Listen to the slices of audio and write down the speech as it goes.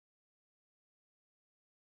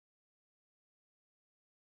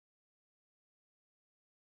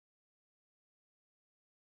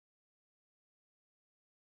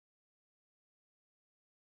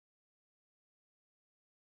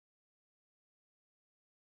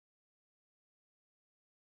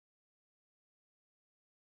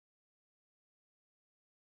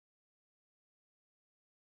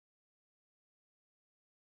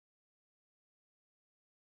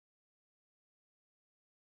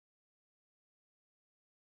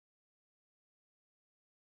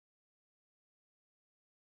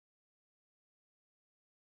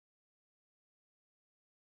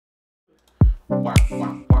You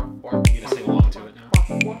gonna sing along to it now?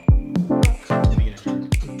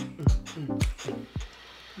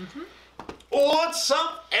 What's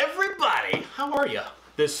up, everybody? How are you?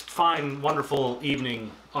 This fine, wonderful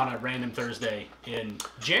evening on a random Thursday in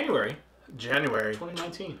January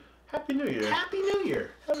 2019. Happy New Year. Happy New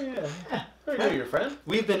Year. Happy New Year, friend.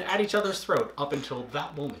 We've been at each other's throat up until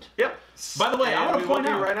that moment. Yep. By the way, I want to point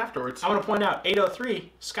out right afterwards. I want to point out 8:03.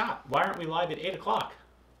 Scott, why aren't we live at 8 o'clock?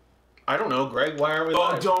 I don't know, Greg. Why aren't we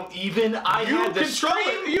live? Oh, don't even. I You had the control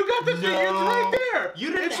stream. it. You got the stream. It's right there.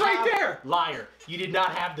 You didn't. It's right there. Liar. You did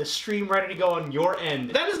not have the stream ready to go on your end.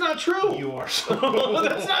 That is not true. You are.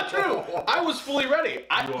 That's not true. I was fully ready.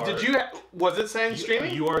 Was it saying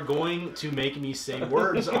streaming? You are going to make me say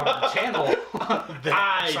words on our channel that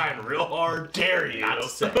I'm trying real hard. Dare you not to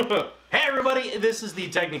say. Hey, everybody. This is the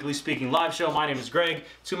Technically Speaking live show. My name is Greg.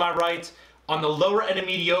 To my right, on the lower end of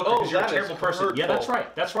mediocre, because you're a terrible person. Hurtful. Yeah, that's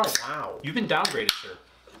right. That's right. Wow. You've been downgraded,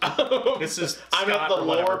 sir. This is I'm Scott at the or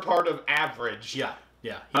whatever. lower part of average. Yeah,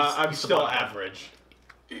 yeah. I'm he's the still bottom. average.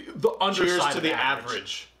 The underside Cheers to of the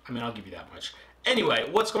average. I mean, I'll give you that much. Anyway,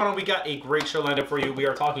 what's going on? We got a great show lined up for you. We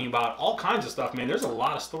are talking about all kinds of stuff, man. There's a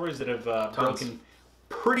lot of stories that have broken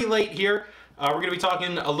pretty late here. We're going to be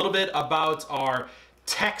talking a little bit about our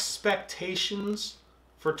Tech-spectations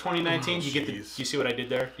for 2019. Oh, you see what I did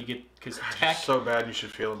there? You get, because tech. So bad you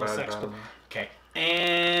should feel bad about it. Okay.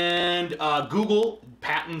 And Google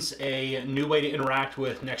patents a new way to interact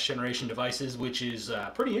with next generation devices, which is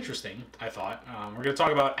pretty interesting, I thought. We're going to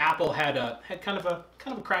talk about Apple had kind of a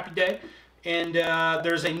crappy day, and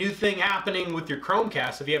there's a new thing happening with your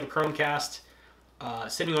Chromecast. If you have a Chromecast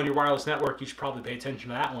sitting on your wireless network, you should probably pay attention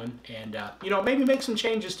to that one, and maybe make some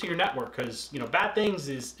changes to your network, because bad things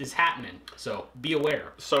is happening. So be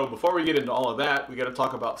aware. So before we get into all of that, we got to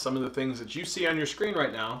talk about some of the things that you see on your screen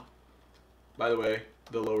right now. By the way,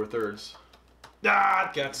 the lower thirds.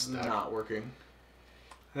 That's Not working.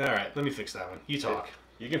 All right, let me fix that one. You talk.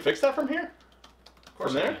 You can fix that from here? Of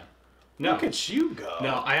course From I there? can. No. Look at you go.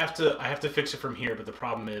 No, I have to fix it from here, but the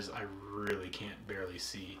problem is I really can't barely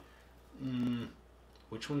see.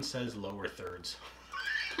 Which one says lower thirds?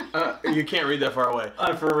 You can't read that far away.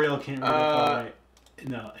 I for real can't read that far away.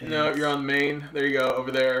 No. No, you're on main. There you go,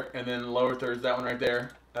 over there. And then lower thirds, that one right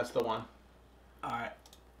there. That's the one. All right.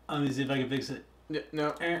 Let me see if I can fix it.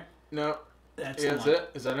 No. No. That's That's the one. it?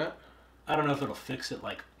 Is that it? I don't know if it'll fix it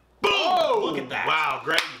like... Boom! Oh, look at that. Wow,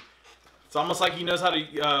 Greg. It's almost like he knows how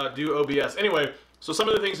to do OBS. Anyway, so some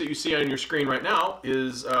of the things that you see on your screen right now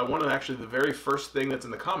is one of actually the very first thing that's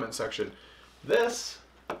in the comment section. This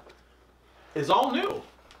is all new.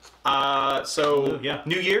 Yeah.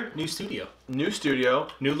 New year, new studio. New studio.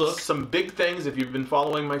 New look. Some big things. If you've been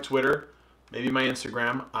following my Twitter, maybe my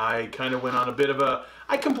Instagram, I kind of went on a bit of a...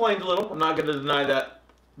 I complained a little. I'm not going to deny that.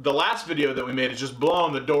 The last video that we made is just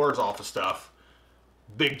blowing the doors off of stuff.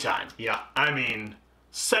 Big time. Yeah. I mean,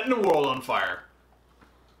 setting the world on fire.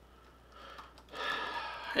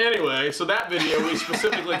 Anyway, so that video, we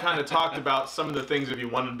specifically kind of talked about some of the things if you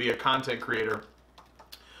wanted to be a content creator.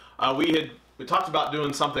 We talked about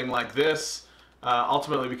doing something like this,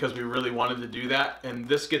 ultimately because we really wanted to do that. And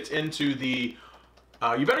this gets into the...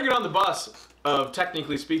 you better get on the bus of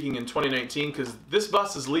Technically Speaking in 2019, because this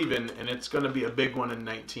bus is leaving and it's going to be a big one in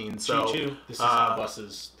 19. So Choo-choo. This is how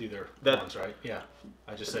buses do their ones, right? Yeah.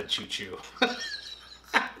 I just said choo-choo.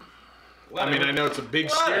 I mean, I know it's a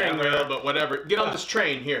big steering wheel, but whatever. Get on this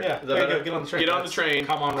train here. Yeah, get on the train. Get on the train.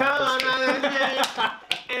 Come on,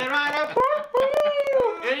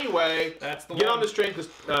 Anyway, that's the get one. on this train, because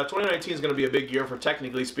 2019 is going to be a big year for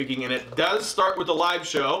Technically Speaking, and it does start with the live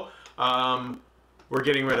show. We're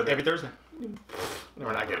getting rid of it. Every Thursday.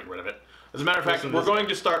 We're not getting rid of it. As a matter of fact, we're going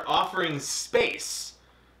to start offering space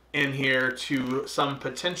in here to some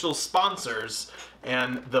potential sponsors,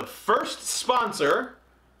 and the first sponsor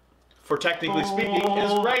for Technically Speaking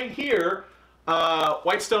is right here,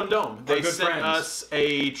 Whitestone Dome. They sent us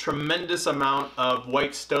a tremendous amount of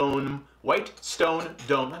Whitestone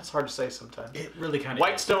Dome. That's hard to say sometimes. It really kind of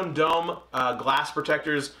Whitestone Dome glass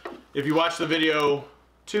protectors. If you watched the video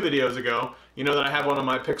 2 videos ago, you know that I have one on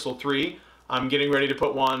my Pixel 3. I'm getting ready to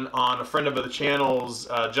put one on a friend of the channel's,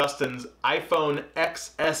 Justin's iPhone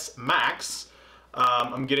XS Max.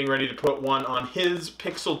 I'm getting ready to put one on his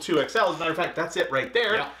Pixel 2 XL. As a matter of fact, that's it right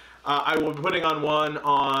there. Yeah. I will be putting on one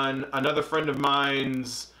on another friend of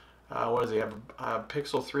mine's, what does he have,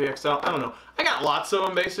 Pixel 3 XL? I don't know. I got lots of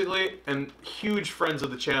them, basically, and huge friends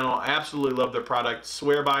of the channel. I absolutely love their product,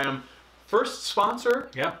 swear by them. First sponsor,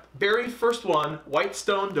 very first one,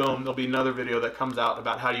 Whitestone Dome. There'll be another video that comes out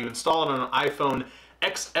about how you install it on an iPhone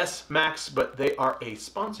XS Max, but they are a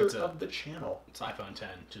sponsor of the channel. It's iPhone 10,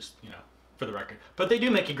 just, for the record. But they do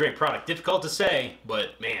make a great product. Difficult to say,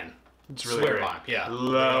 but man, it's really swear great. by 'em. Yeah,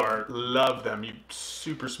 Love them. You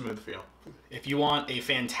super smooth feel. If you want a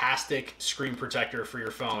fantastic screen protector for your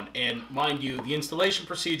phone, and mind you, the installation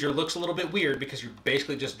procedure looks a little bit weird because you're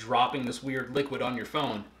basically just dropping this weird liquid on your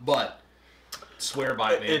phone, but swear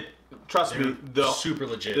by it, man. Trust me, super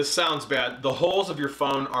legit. This sounds bad. The holes of your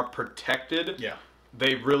phone are protected. Yeah.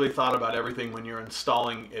 They really thought about everything when you're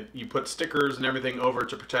installing it. You put stickers and everything over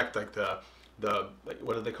to protect like the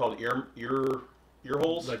what are they called? Ear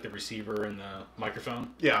holes? Like the receiver and the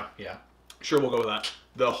microphone? Yeah. Yeah. Sure, we'll go with that.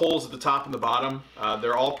 The holes at the top and the bottom,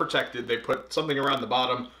 they're all protected. They put something around the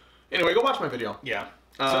bottom. Anyway, go watch my video. Yeah.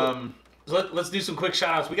 So let's do some quick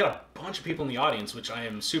shout outs. We got a bunch of people in the audience, which I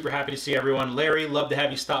am super happy to see everyone. Larry, love to have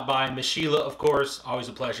you stop by. Miss Sheila, of course, always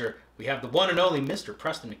a pleasure. We have the one and only Mr.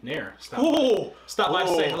 Preston McNair. Stop by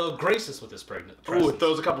to say hello, grace us with his presence. Ooh, it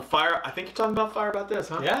throws a couple fire. I think you're talking about fire about this,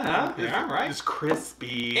 huh? Yeah, yeah, right. It's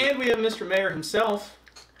crispy. And we have Mr. Mayor himself.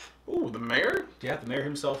 Ooh, the mayor? Yeah, the mayor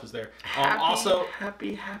himself is there.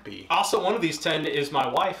 Happy. Also, one of these 10 is my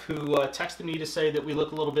wife, who texted me to say that we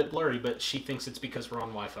look a little bit blurry, but she thinks it's because we're on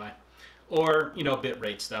Wi-Fi. Or, you know,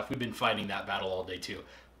 bitrate stuff. We've been fighting that battle all day, too.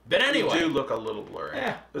 But anyway. You do look a little blurry.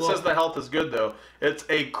 Yeah, it says the health is good, though. It's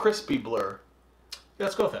a crispy blur.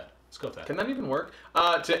 Let's go with that. Let's go with that. Can that even work?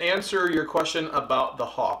 To answer your question about the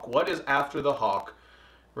hawk, what is after the hawk?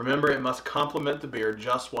 Remember, it must complement the beard.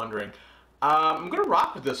 Just wondering. I'm gonna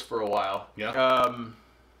rock with this for a while. Yeah.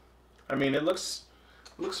 I mean, it looks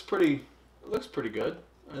pretty good.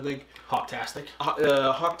 I think. Hawktastic.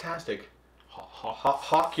 Hawktastic.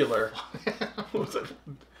 Hawkular. What was it?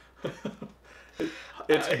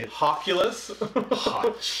 It's Hawkulus.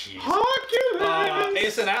 Oh, jeez. Hawkulus.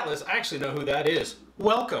 ASN Atlas, I actually know who that is.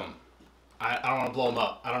 Welcome. I don't want to blow him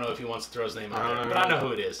up. I don't know if he wants to throw his name out there, but I know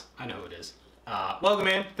who it is. I know who it is. Welcome,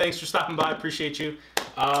 man. Thanks for stopping by. Appreciate you.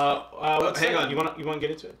 Hang on. You want to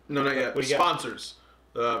get into it? No, not yet. Sponsors.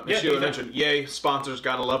 Sheila mentioned, yay, sponsors.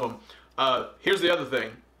 Gotta love them. Here's the other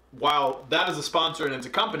thing. While that is a sponsor and it's a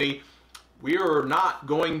company, we are not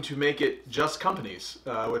going to make it just companies.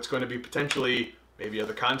 It's going to be potentially maybe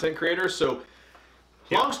other content creators. So,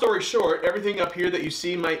 long story short, everything up here that you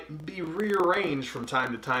see might be rearranged from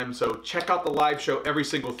time to time. So check out the live show every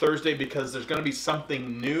single Thursday because there's going to be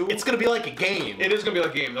something new. It's going to be like a game. It is going to be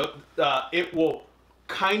like a game. It will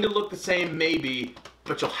kind of look the same maybe,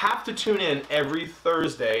 but you'll have to tune in every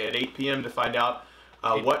Thursday at 8 p.m. to find out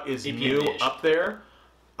what is new up there.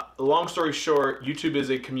 Long story short, YouTube is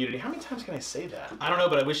a community. How many times can I say that? I don't know,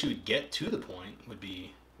 but I wish you would get to the point. Would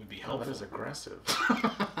be helpful. That is aggressive.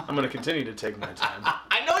 I'm going to continue to take my time.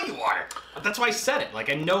 I know you are. That's why I said it. Like,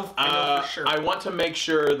 I know for sure. I want to make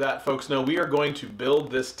sure that folks know we are going to build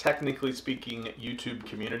this, technically speaking, YouTube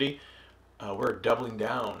community. We're doubling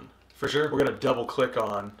down. For sure. We're going to double click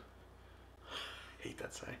on... I hate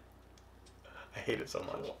that saying. I hate it so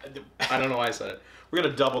much. I don't know why I said it. We're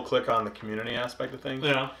going to double click on the community aspect of things.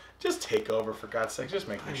 Yeah. Just take over, for God's sake. Just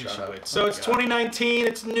make me shut up. So it's 2019.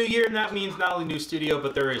 It's a new year, and that means not only new studio,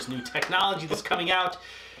 but there is new technology that's coming out.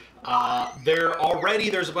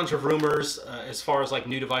 There's a bunch of rumors as far as like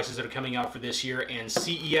new devices that are coming out for this year, and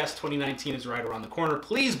CES 2019 is right around the corner.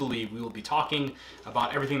 Please believe we will be talking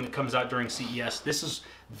about everything that comes out during CES.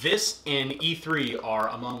 This and E3 are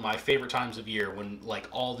among my favorite times of year when like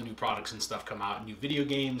all the new products and stuff come out, new video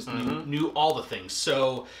games, new all the things.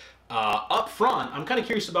 So up front, I'm kind of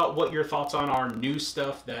curious about what your thoughts on our new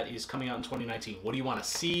stuff that is coming out in 2019. What do you want to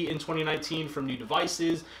see in 2019 from new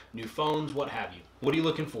devices, new phones, what have you? What are you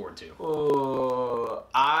looking forward to?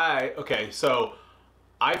 So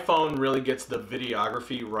iPhone really gets the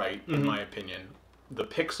videography right, in my opinion. The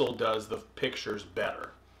Pixel does the pictures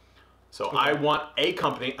better. So I want a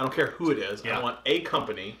company, I don't care who it is, I want a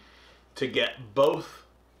company to get both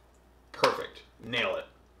perfect. Nail it.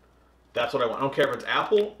 That's what I want. I don't care if it's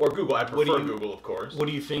Apple or Google. I prefer Google, of course. What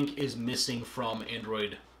do you think is missing from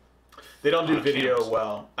Android? They don't do video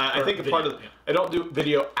well. I think part of I don't do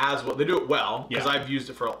video as well. They do it well because I've used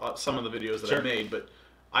it for some of the videos that I made, but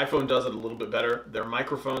iPhone does it a little bit better. Their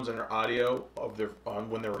microphones and their audio of their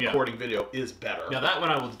when they're recording video is better. Now that one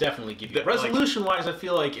I will definitely give you. Resolution-wise, I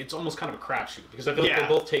feel like it's almost kind of a crapshoot because I feel like they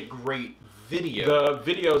both take great video. The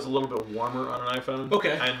video is a little bit warmer on an iPhone.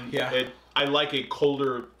 Okay. And I like a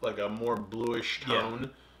colder, like a more bluish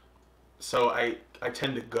tone. So I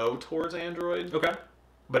tend to go towards Android. Okay.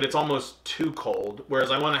 But it's almost too cold, whereas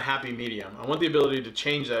I want a happy medium. I want the ability to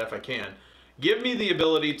change that if I can. Give me the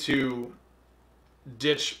ability to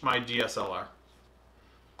ditch my DSLR.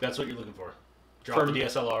 That's what you're looking for. Drop the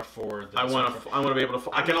DSLR for the I want to be able to.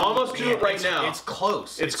 I can almost do it right now. It's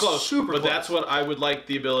close. It's close. Super but close. That's what I would like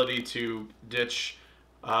the ability to ditch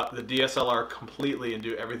the DSLR completely and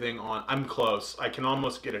do everything on. I'm close. I can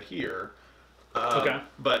almost get it here. Okay.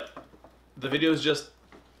 But the video is just.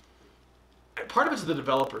 Part of it's the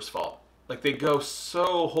developer's fault. Like, they go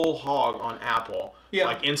so whole hog on Apple. Yeah.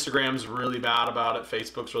 Like, Instagram's really bad about it.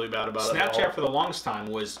 Facebook's really bad about it. Snapchat for the longest time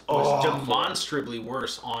was demonstrably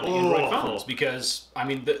worse on Android phones because, I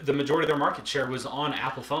mean, the majority of their market share was on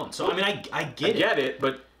Apple phones. So, I mean, I get it,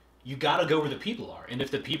 but you got to go where the people are. And if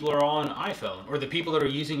the people are on iPhone or the people that are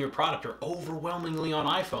using your product are overwhelmingly on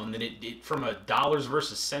iPhone, then it from a dollars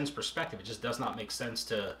versus cents perspective, it just does not make sense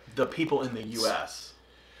to... The people in the U.S.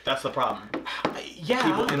 That's the problem. Yeah.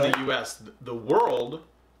 People in the U.S. The world...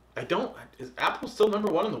 Is Apple still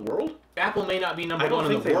 #1 in the world? Apple may not be #1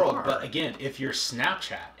 in the world, but again, if you're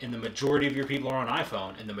Snapchat and the majority of your people are on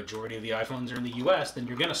iPhone and the majority of the iPhones are in the U.S., then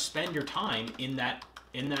you're going to spend your time in that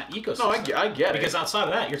ecosystem. No, I get it. Because outside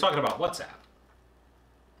of that, you're talking about WhatsApp.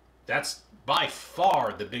 That's by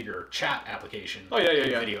far the bigger chat application. Oh,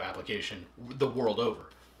 yeah. Video application the world over.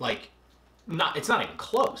 Like, it's not even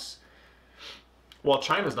close. Well,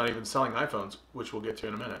 China's not even selling iPhones, which we'll get to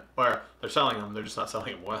in a minute. Or they're selling them, they're just not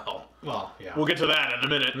selling them well. Well, yeah. We'll get to that in a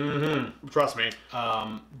minute. Mm-hmm. Trust me.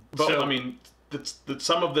 I mean,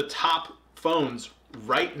 some of the top phones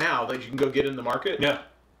right now that you can go get in the market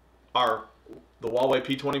are the Huawei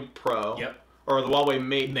P20 Pro. Yep. Or the Huawei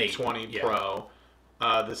Mate 20 Pro.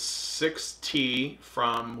 The 6T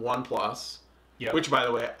from OnePlus. Yep. Which, by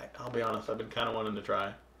the way, I'll be honest, I've been kind of wanting to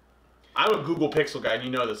try. I'm a Google Pixel guy, and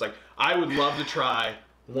you know this. Like, I would love to try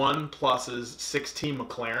OnePlus's 6T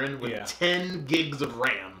McLaren with 10 gigs of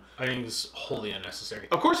RAM. I think it's wholly unnecessary.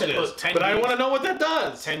 Of course it is, but I want to know what that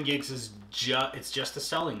does. 10 gigs is it's just a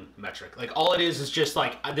selling metric. Like, all it is just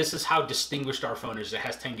like, this is how distinguished our phone is. It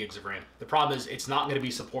has 10 gigs of RAM. The problem is it's not going to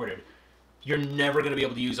be supported. You're never going to be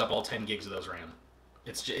able to use up all 10 gigs of those RAM.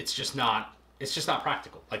 It's just not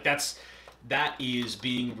practical. Like, that is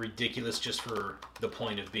being ridiculous just for the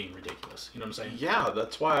point of being ridiculous. You know what I'm saying? Yeah,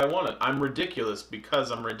 that's why I want it. I'm ridiculous because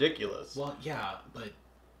I'm ridiculous. Well, yeah, but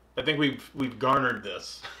I think we've garnered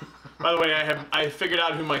this. By the way, I figured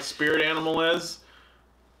out who my spirit animal is.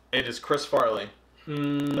 It is Chris Farley.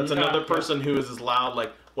 That's another person who is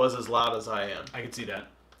was as loud as I am. I can see that.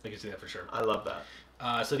 I can see that for sure. I love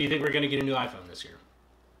that. So do you think we're going to get a new iPhone this year?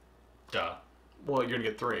 Duh. Well, you're going to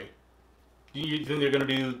get 3. You think they're going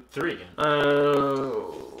to do 3 again?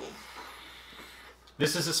 Oh.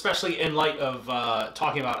 This is especially in light of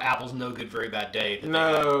talking about Apple's no good, very bad day.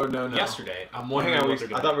 No. Yesterday, I'm wondering what they're going to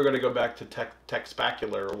do. I thought we were going to go back to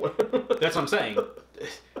Tech-spectacular or what. That's what I'm saying.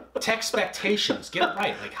 Tech-spectations. Get it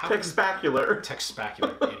right. Like, how Tech-spectacular.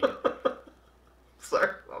 Tech-spectacular, idiot. Sorry,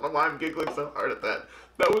 I don't know why I'm giggling so hard at that.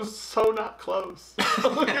 That was so not close.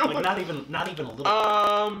 Like, not even a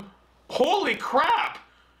little. Holy crap!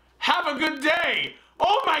 Have a good day!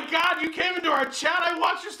 Oh my god, you came into our chat! I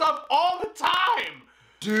watch your stuff all the time!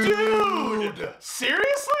 Dude!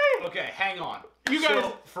 Seriously? Okay, hang on. You guys...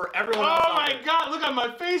 So, for everyone else Oh my god, look at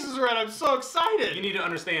my face is red. I'm so excited! You need to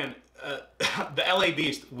understand, the LA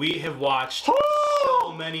Beast, we have watched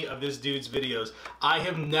so many of this dude's videos. I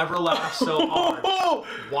have never laughed so hard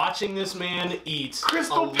watching this man eat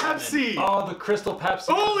Crystal Pepsi! Oh, the Crystal Pepsi.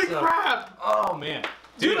 Holy crap! Oh, man.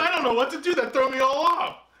 Dude, I don't know what to do. That threw me all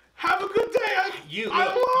off. Have a good day. You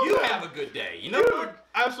that. have a good day. You know, dude,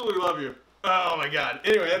 absolutely love you. Oh my god.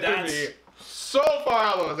 Anyway, that's threw me so far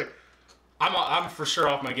out. I was like, I'm for sure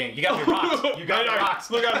off my game. You got me rocks. You got me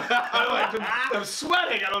rocks. Look, I'm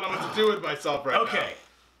sweating. I don't know what to do with myself right now. Okay.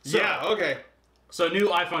 So, yeah. Okay. So new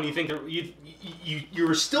iPhone. You think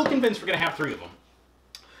you're still convinced we're gonna have 3 of them?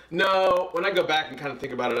 No. When I go back and kind of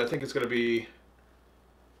think about it, I think it's gonna be.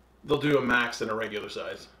 They'll do a max and a regular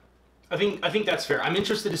size. I think that's fair. I'm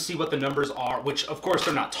interested to see what the numbers are, which of course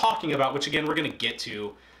they're not talking about, which again we're going to get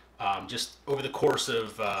to just over the course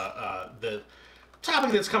of the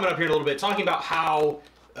topic that's coming up here in a little bit, talking about how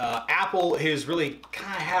Apple has really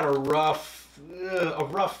kind of had a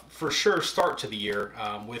rough for sure start to the year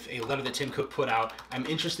with a letter that Tim Cook put out. I'm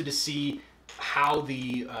interested to see how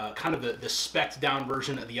the kind of the spec'd down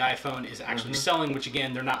version of the iPhone is actually selling, which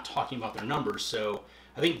again they're not talking about their numbers. So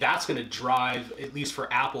I think that's going to drive, at least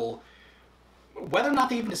for Apple, whether or not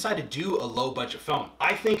they even decide to do a low-budget phone.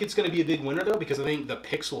 I think it's going to be a big winner, though, because I think the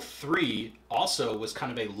Pixel 3 also was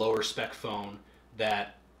kind of a lower-spec phone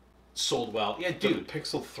that sold well. Yeah, dude. The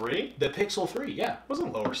Pixel 3? The Pixel 3, yeah. It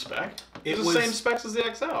wasn't lower spec. It was the same specs as the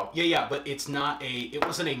XL. Yeah, but it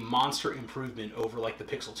wasn't a monster improvement over, like, the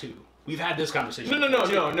Pixel 2. We've had this conversation.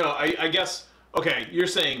 No. I guess Okay, you're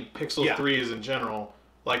saying Pixel Yeah. 3 is in general,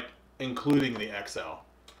 like including the XL,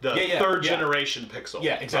 the Yeah, third generation Pixel.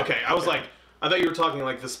 Yeah, exactly. Okay, I was like, I thought you were talking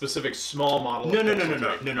like the specific small model. No, of no, no, Pixel no,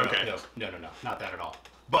 no, 3. no, no, Okay. no, not that at all.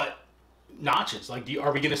 But notches, like,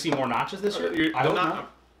 are we going to see more notches this year? I hope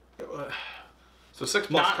not. So 6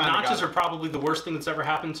 Plus Notches are probably the worst thing that's ever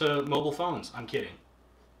happened to mobile phones. I'm kidding.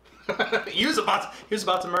 he was about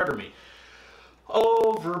to murder me.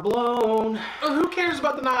 Overblown. Who cares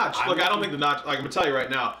about the notch? Look, I don't think the notch. Like I'm gonna tell you right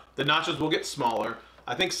now, the notches will get smaller.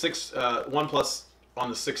 I think OnePlus on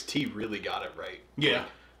the 6T really got it right. Yeah. Like,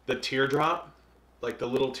 the teardrop, like the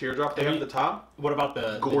little teardrop they have at the top. What about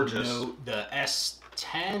the gorgeous? The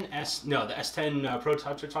S10 the S10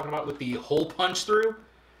 prototypes you're talking about with the hole punch through.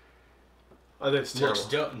 Oh, that's terrible. Looks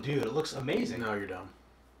dope, dude. It looks amazing. No, you're dumb.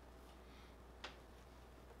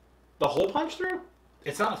 The hole punch through?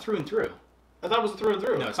 It's not a through and through. I thought it was a through and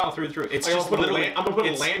through. No, it's not a through and through. It's I'm just gonna literally. I'm gonna put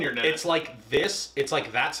a lanyard in it. It's like this. It's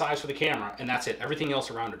like that size for the camera, and that's it. Everything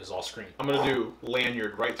else around it is all screen. I'm gonna do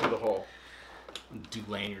lanyard right through the hole. Do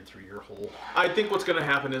lanyard through your hole. I think what's gonna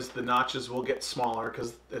happen is the notches will get smaller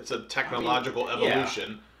because it's a technological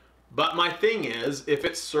evolution. Yeah. But my thing is, if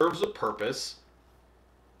it serves a purpose,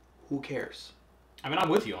 who cares? I mean, I'm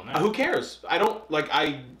with you on that. Who cares? I don't like.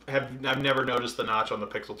 I've never noticed the notch on the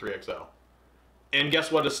Pixel 3 XL. And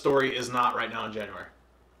guess what? A story is not right now in January.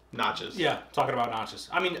 Notches. Yeah, talking about notches.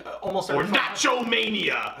 I mean, almost Or every Nacho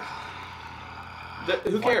Mania.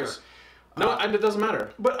 Who cares? No, it doesn't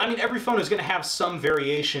matter. But I mean, every phone is going to have some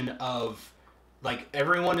variation of, like,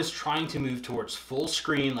 everyone is trying to move towards full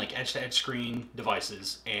screen, like edge-to-edge screen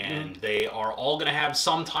devices, and they are all going to have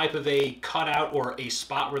some type of a cutout or a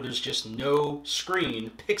spot where there's just no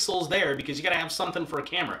screen pixels there because you got to have something for a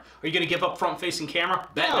camera. Are you going to give up front-facing camera?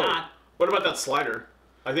 Bet not. What about that slider?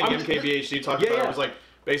 I think MKBHD talked about it. It was like,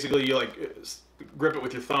 basically you like grip it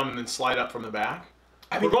with your thumb and then slide up from the back.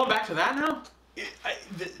 We're going back to that now?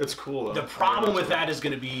 It's cool though. The problem with that is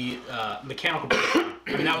going to be mechanical breakdown.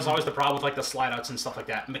 I mean, that was always the problem with like the slide outs and stuff like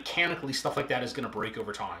that. Mechanically, stuff like that is going to break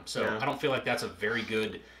over time. So I don't feel like that's a very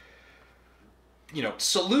good,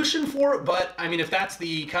 solution for it. But I mean, if that's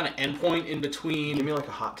the kind of endpoint in between, Give me like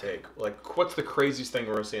a hot take. Like, what's the craziest thing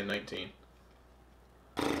we're gonna see in 19?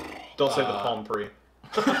 Don't say the Palm Pre.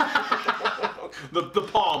 the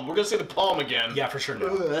Palm. We're gonna say the Palm again. yeah, for sure.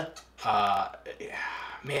 No.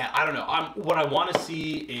 Man, I don't know. What I want to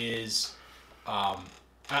see is,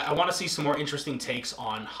 I want to see some more interesting takes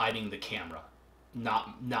on hiding the camera,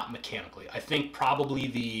 not mechanically. I think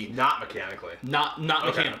probably Not mechanically. not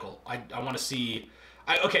mechanical. I want to see.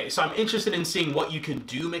 Okay, so I'm interested in seeing what you can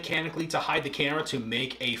do mechanically to hide the camera to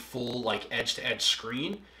make a full like edge-to-edge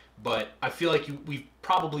screen. But I feel like we've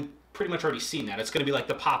probably pretty much already seen that. It's going to be like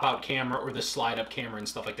the pop-out camera or the slide-up camera and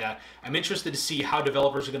stuff like that. I'm interested to see how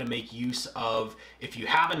developers are going to make use of, if you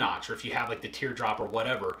have a notch or if you have like the teardrop or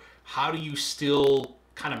whatever, how do you still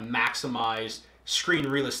kind of maximize screen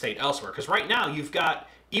real estate elsewhere? Because right now you've got,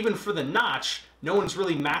 even for the notch, no one's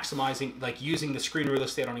really maximizing, like using the screen real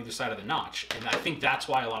estate on either side of the notch. And I think that's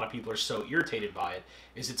why a lot of people are so irritated by it,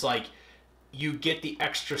 is it's like you get the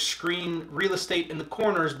extra screen real estate in the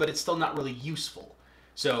corners, but it's still not really useful.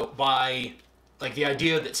 So by, like, the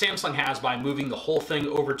idea that Samsung has by moving the whole thing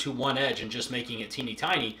over to one edge and just making it teeny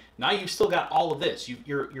tiny, now you've still got all of this.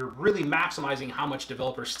 You're really maximizing how much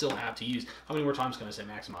developers still have to use. How many more times can I say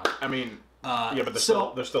maximize? I mean, yeah, but there's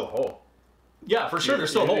still a hole. Yeah, for sure, there's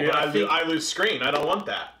still a hole. But I lose screen. I don't want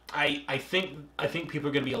that. I think people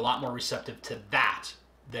are going to be a lot more receptive to that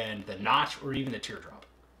than the notch or even the teardrop.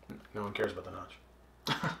 No one cares about the notch.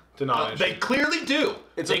 It's a non-issue. They clearly do.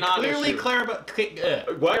 It's a non-issue. Clearly clear about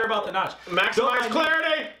the notch. Maximize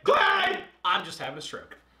clarity! Clarity! I'm just having a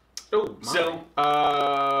stroke. Oh, my. So,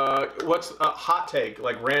 what's a hot take?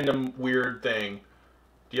 Like, random weird thing.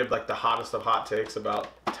 Do you have, like, the hottest of hot takes about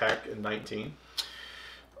tech in 19?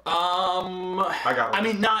 I got one. I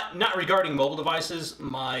mean, not regarding mobile devices.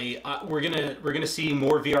 We're gonna see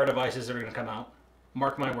more VR devices that are gonna come out.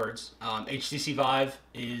 Mark my words. HTC Vive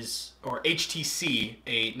or HTC,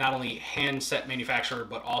 a not only handset manufacturer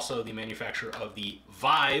but also the manufacturer of the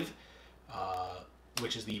Vive,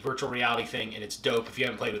 which is the virtual reality thing, and it's dope. If you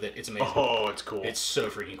haven't played with it, it's amazing. Oh, it's cool. It's so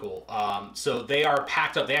freaking cool. So they are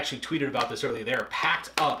packed up. They actually tweeted about this earlier. They are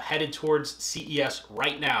packed up, headed towards CES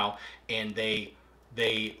right now, and they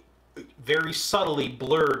very subtly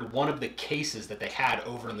blurred one of the cases that they had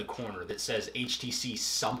over in the corner that says HTC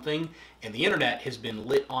something, and the internet has been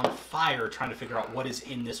lit on fire trying to figure out what is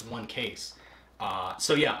in this one case.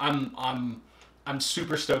 So yeah, I'm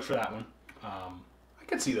super stoked for that one. I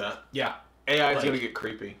can see that. Yeah, AI is gonna get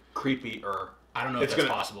creepy, creepier. I don't know if that's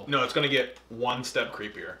possible. No, it's gonna get one step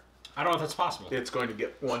creepier. I don't know if that's possible. It's going to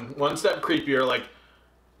get one step creepier. Like,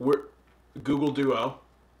 we're Google Duo.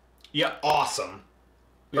 Yeah. Awesome.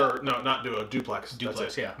 Yeah. Or no, not Duo. Duplex.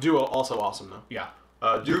 Duplex. Yeah. Duo also awesome though. Yeah.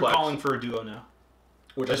 Duplex. You're calling for a Duo now.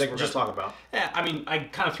 Which I think we're going to talk about. Yeah, I mean, I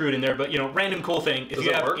kind of threw it in there, but, you know, random cool thing. If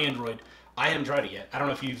you have Android, I haven't tried it yet. I don't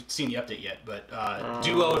know if you've seen the update yet, but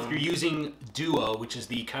Duo, if you're using Duo, which is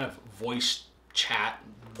the kind of voice chat,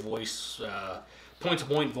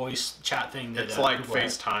 point-to-point voice chat thing that it's like Google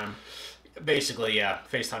FaceTime. has. Basically, yeah,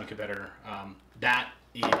 FaceTime competitor. That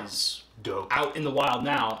is dope. Out in the wild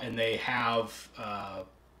now, and they have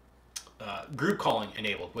group calling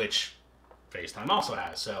enabled, which FaceTime also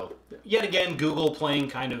has. So, yet again, Google playing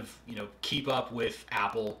kind of, you know, keep up with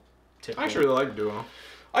Apple. Typical. I actually really like Duo.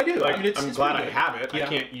 I do. Like, I mean, I'm glad I have it. Yeah. I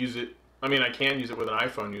can't use it. I mean, I can use it with an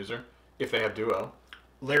iPhone user if they have Duo.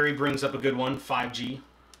 Larry brings up a good one, 5G.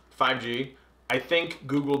 5G. I think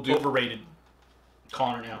Google Duo. Overrated.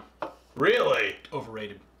 Calling it now. Really?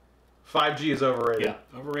 Overrated. 5G is overrated.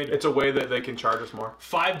 Yeah, overrated. It's a way that they can charge us more.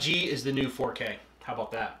 5G is the new 4K. How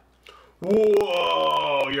about that?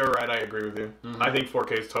 Whoa, you're right. I agree with you. Mm-hmm. I think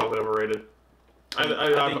 4K is totally overrated.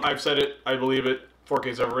 I've said it. I believe it. 4K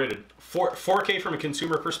is overrated. 4K from a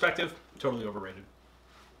consumer perspective, totally overrated.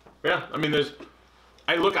 Yeah, I mean,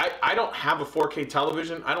 I don't have a 4K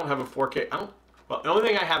television. I don't have a 4K. Well, the only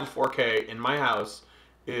thing I have a 4K in my house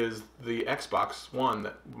is the Xbox One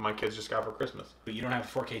that my kids just got for Christmas. But you don't have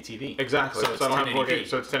a 4K TV. Exactly. So I don't have 4K.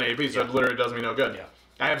 So it's 1080p. So it literally does me no good. Yeah.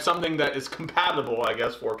 I have something that is compatible, I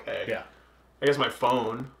guess, 4K. Yeah. I guess my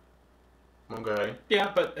phone. Okay.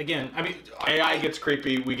 Yeah, but again, I mean, AI gets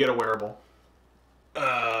creepy. We get a wearable.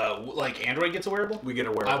 Like Android gets a wearable? We get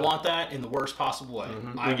a wearable. I want that in the worst possible way.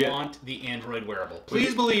 Mm-hmm. I want the Android wearable.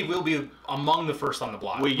 Please believe we'll be among the first on the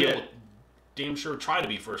block. We get will damn sure try to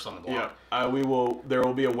be first on the block. Yeah. We will. There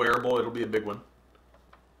will be a wearable. It'll be a big one.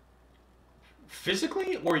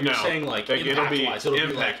 Physically, or you're saying like it'll be impact-wise?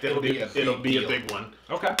 impact. It'll be a big one.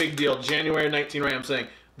 Okay. Big deal. January 19, right? I'm saying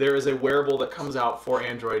there is a wearable that comes out for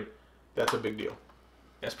Android. That's a big deal.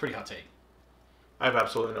 That's pretty hot take. I have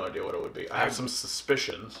absolutely no idea what it would be. I have some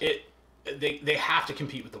suspicions. They have to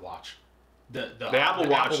compete with the watch. The Apple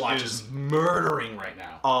Watch is murdering right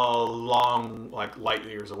now. A long, like, light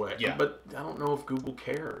years away. Yeah. But I don't know if Google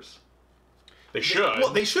cares. They should.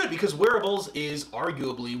 Well, they should, because wearables is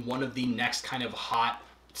arguably one of the next kind of hot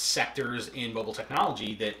sectors in mobile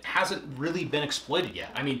technology that hasn't really been exploited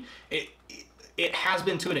yet. I mean, it has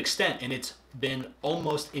been to an extent, and it's been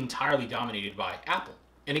almost entirely dominated by Apple.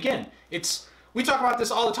 And again, we talk about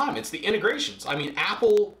this all the time. It's the integrations. I mean,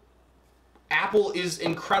 Apple is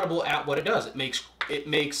incredible at what it does. It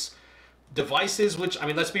makes devices, which, I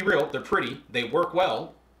mean, let's be real, they're pretty, they work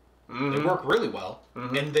well. Mm-hmm. They work really well,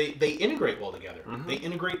 and they integrate well together. Mm-hmm. They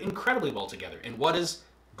integrate incredibly well together. And what does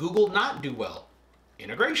Google not do well?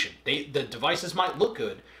 Integration. The devices might look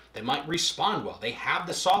good. They might respond well. They have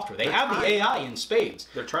the software. They have the AI in spades.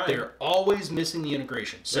 They're trying. They're always missing the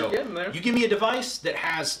integration. So they're getting there. You give me a device that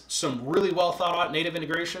has some really well thought out native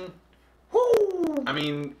integration. Whoo! I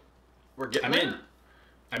mean, we're getting there.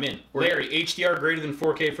 I'm in. Larry, HDR greater than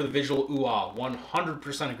 4K for the visual ooh-ah.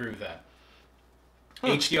 100% agree with that.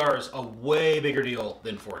 HDR is a way bigger deal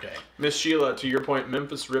than 4K. Miss Sheila, to your point,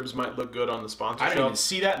 Memphis ribs might look good on the sponsorship. I didn't even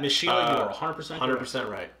see that. Miss Sheila, you are 100% 100%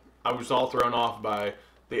 right. I was all thrown off by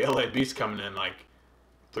the LA Beast coming in, like,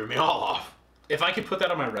 threw me all off. If I could put that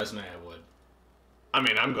on my resume, I would. I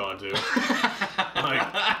mean, I'm going to.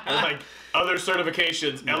 like other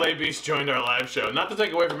certifications, LA Beast joined our live show. Not to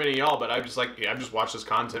take away from any of y'all, but I've just watched this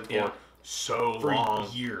content for so long.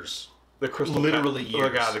 For years. The crystal literally years. Oh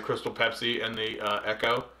my god, the Crystal Pepsi and the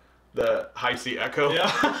Echo, the High C Echo. Yeah.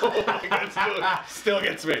 Oh my god, still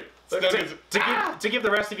gets me. To give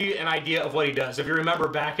the rest of you an idea of what he does, if you remember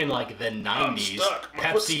back in like the 90s,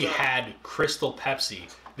 Pepsi had Crystal Pepsi.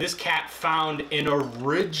 This cat found an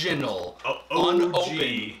original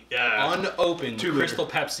unopened Crystal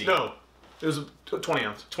Pepsi. No, it was 20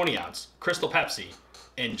 ounce. 20 ounce Crystal Pepsi,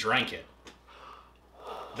 and drank it.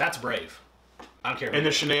 That's brave. I don't care. And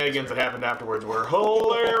the shenanigans that happened afterwards were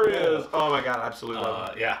hilarious. Oh my god, absolutely love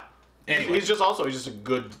him. Yeah. Anyway. He's just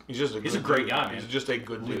a great guy, man. He's just a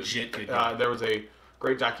good dude. Legit good guy. There was a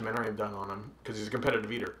great documentary I've done on him because he's a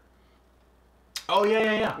competitive eater. Oh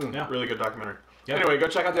yeah. Really good documentary. Yeah. Anyway, go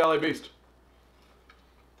check out the LA Beast.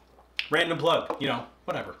 Random plug,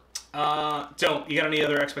 whatever. Don't you got any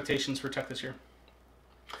other expectations for tech this year?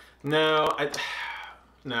 No.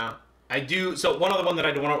 I do. So one other one that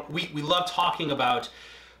I do want to. We love talking about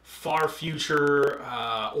far future,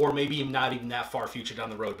 or maybe not even that far future down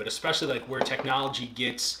the road, but especially like where technology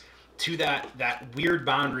gets to that weird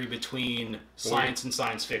boundary between science and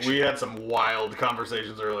science fiction. We had some wild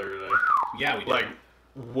conversations earlier today. Yeah, we did. Like,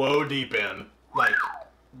 whoa, deep in.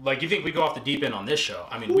 Like you think we go off the deep end on this show?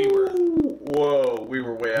 I mean, we were. Whoa, we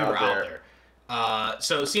were way out there.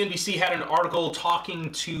 So CNBC had an article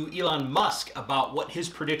talking to Elon Musk about what his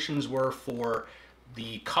predictions were for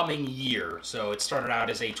the coming year. So it started out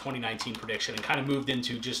as a 2019 prediction and kind of moved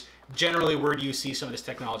into just generally where do you see some of this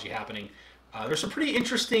technology happening. There's some pretty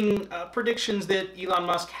interesting predictions that Elon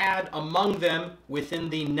Musk had. Among them, within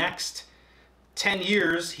the next 10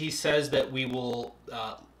 years, he says that we will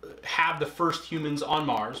have the first humans on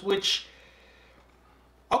Mars, which,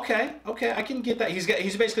 okay, I can get that.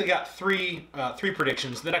 He's basically got three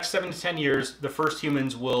predictions. The next 7 to 10 years, the first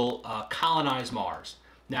humans will colonize Mars.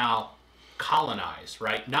 Now, colonize,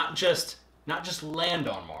 right? Not just land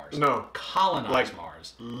on Mars. No. Colonize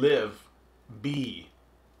Mars. Live. Be.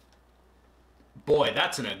 Boy,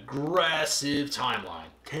 that's an aggressive timeline.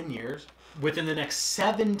 10 years? Within the next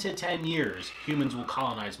 7 to 10 years, humans will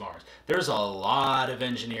colonize Mars. There's a lot of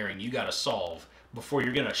engineering you got to solve before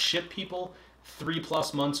you're going to ship people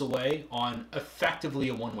 3+ months away on effectively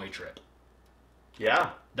a one-way trip. Yeah.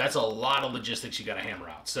 That's a lot of logistics you got to hammer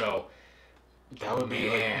out. So, that would be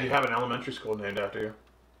like, you have an elementary school named after you.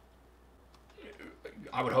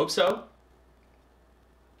 I would hope so.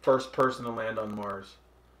 First person to land on Mars.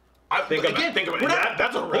 Think about it.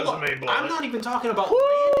 That's a resume blow. I'm not even talking about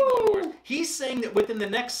landing on Mars. He's saying that within the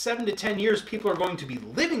next 7 to 10 years, people are going to be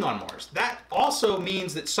living on Mars. That also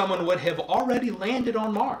means that someone would have already landed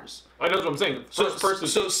on Mars. I know what I'm saying. So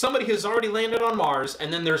somebody has already landed on Mars,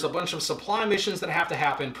 and then there's a bunch of supply missions that have to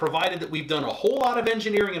happen, provided that we've done a whole lot of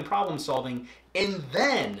engineering and problem solving, and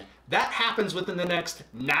then that happens within the next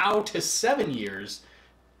now to 7 years,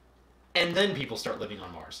 and then people start living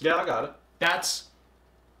on Mars. Yeah, I got it. That's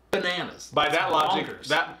bananas. By that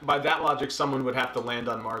logic, someone would have to land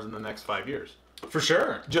on Mars in the next 5 years. For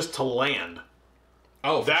sure. Just to land.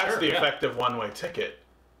 Oh, that's the effective one-way ticket.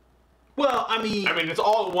 Well, I mean, it's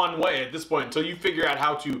all one way at this point until you figure out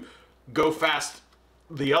how to go fast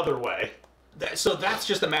the other way. So that's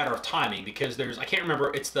just a matter of timing, because I can't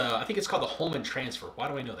remember, I think it's called the Hohmann transfer. Why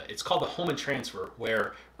do I know that? It's called the Hohmann transfer,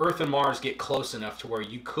 where Earth and Mars get close enough to where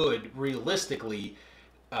you could realistically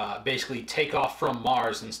basically take off from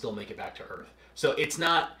Mars and still make it back to Earth. So it's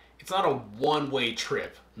not a one-way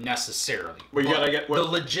trip necessarily. But you gotta the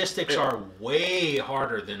logistics are way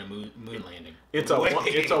harder than a moon landing. It's a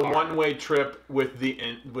one-way trip with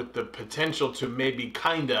the potential to maybe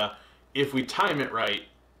kinda, if we time it right,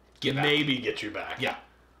 get you back.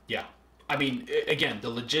 Yeah. I mean, again, the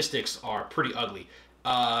logistics are pretty ugly.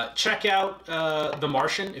 Check out The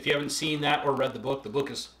Martian if you haven't seen that or read the book. The book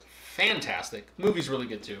is fantastic. The movie's really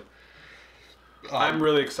good too. I'm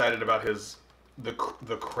really excited about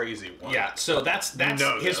the crazy one. Yeah, so that's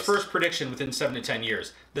his first prediction within 7 to 10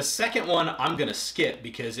 years. The second one I'm going to skip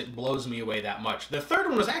because it blows me away that much. The third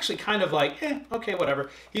one was actually kind of like, okay, whatever.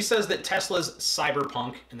 He says that Tesla's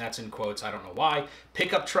cyberpunk, and that's in quotes, I don't know why,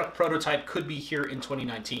 pickup truck prototype could be here in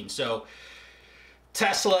 2019. So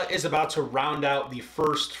Tesla is about to round out the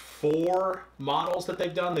first 4 models that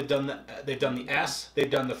they've done. They've done the S,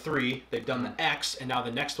 they've done the 3, they've done the X, and now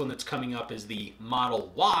the next one that's coming up is the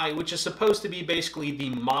Model Y, which is supposed to be basically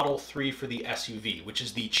the Model 3 for the SUV, which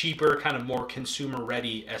is the cheaper, kind of more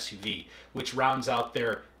consumer-ready SUV, which rounds out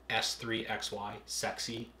their S3 XY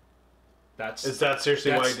sexy. Is that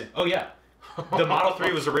seriously why? Oh yeah, the Model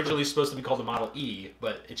 3 was originally supposed to be called the Model E,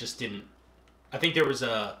 but it just didn't. I think there was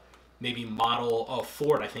a maybe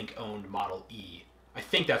Ford I think owned Model E. I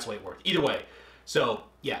think that's the way it worked. Either way, so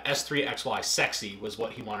yeah, S3 XY sexy was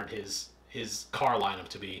what he wanted his car lineup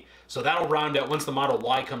to be. So that'll round out, once the Model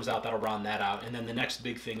Y comes out, that'll round that out. And then the next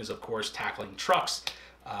big thing is, of course, tackling trucks.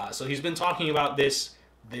 So he's been talking about this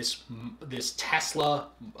Tesla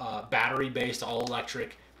battery-based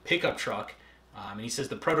all-electric pickup truck. And he says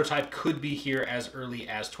the prototype could be here as early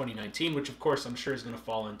as 2019, which of course I'm sure is going to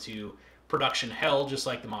fall into production hell, just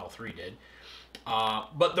like the Model 3 did.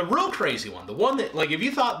 But the real crazy one, the one that, like, if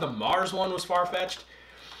you thought the Mars one was far-fetched,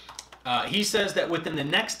 he says that within the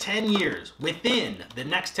next 10 years,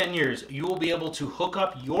 you will be able to hook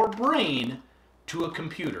up your brain to a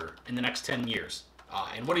computer in the next 10 years.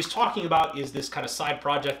 And what he's talking about is this kind of side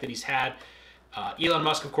project that he's had. Elon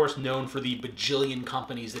Musk, of course, known for the bajillion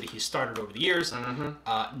companies that he's started over the years.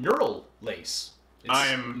 Neural Lace.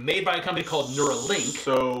 It's made by a company called Neuralink.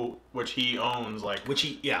 So, which he owns, like...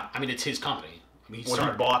 it's his company. He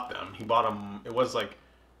bought them. He bought them, it was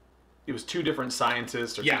 2 different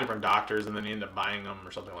scientists or 2 different doctors, and then he ended up buying them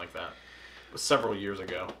or something like that. It was several years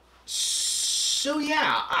ago. So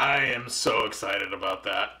yeah, I am so excited about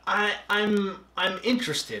that. I'm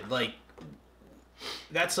interested. Like,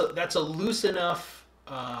 that's a loose enough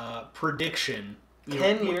prediction.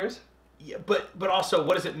 10 years? Yeah, but also,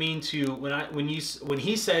 what does it mean to when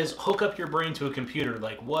he says hook up your brain to a computer?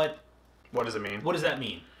 Like, what What does it mean? what does that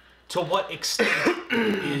mean? To what extent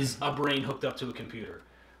is a brain hooked up to a computer?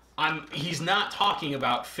 He's not talking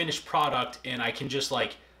about finished product, and I can just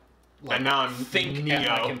like and now I'm think Neo.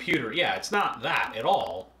 at my computer. Yeah, it's not that at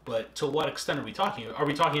all. But to what extent are we talking? Are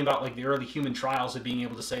we talking about like the early human trials of being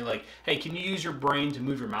able to say like, hey, can you use your brain to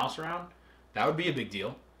move your mouse around? That would be a big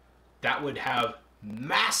deal. That would have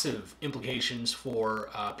massive implications for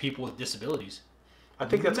people with disabilities. I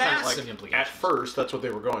think that's kind of Massive like, implications. at first, that's what they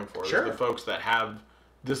were going for. Sure. The folks that have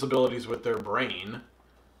disabilities with their brain,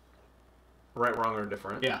 right, wrong, or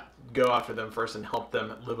different, Yeah. go after them first and help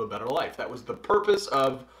them live a better life. That was the purpose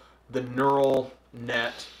of the neural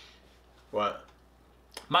net. What?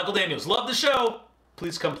 Michael Daniels, love the show.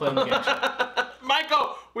 Please come play on the game show.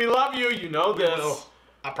 Michael, we love you. You know this. Will.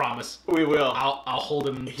 I promise. We will. I'll hold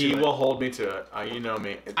him. He will hold me to it. You know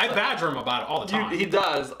me. I badger him about it all the time. He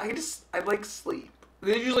does. I like sleep.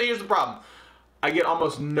 Usually, here's the problem. I get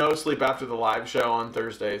almost no sleep after the live show on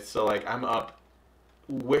Thursdays, so like I'm up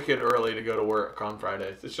wicked early to go to work on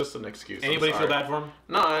Fridays. It's just an excuse. Anybody feel bad for him?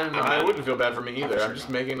 No, I wouldn't feel bad for me either. sure I'm just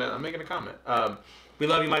not. I'm making a comment. We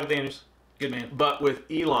love you, Michael Daniels. Good man. But with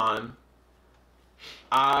Elon,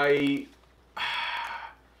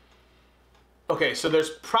 okay, so there's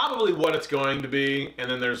probably what it's going to be, and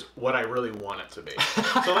then there's what I really want it to be.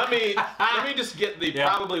 So let me just get the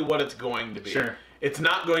probably what it's going to be. Sure. It's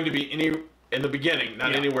not going to be in the beginning,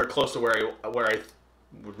 not anywhere close to where I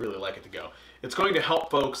would really like it to go. It's going to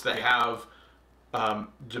help folks that have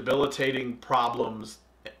debilitating problems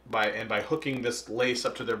by hooking this lace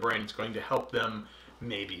up to their brain. It's going to help them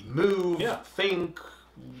maybe move, think,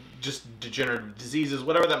 just degenerative diseases,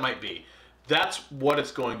 whatever that might be. That's what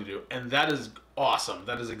it's going to do, and that is awesome.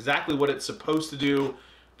 That is exactly what it's supposed to do.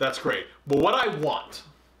 That's great. But what I want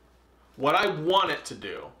it to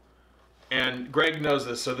do, and Greg knows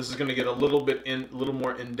this, so this is going to get a little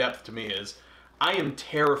more in depth to me, is I am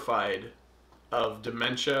terrified of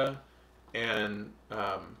dementia and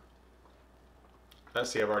let's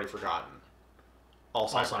see, I've already forgotten.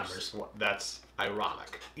 Alzheimer's. That's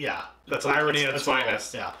ironic. Yeah, That's irony at its what it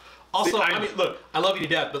finest. is. Yeah. Also, See, I mean, look, I love you to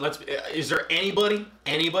death, but is there anybody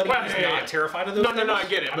who's not terrified of those things? No, I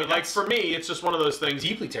get it. But like for me, it's just one of those things.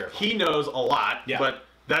 Deeply terrified. He knows a lot, Yeah. but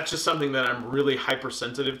that's just something that I'm really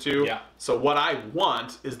hypersensitive to. Yeah. So what I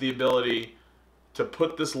want is the ability to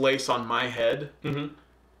put this lace on my head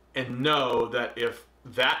and know that if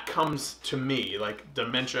that comes to me, like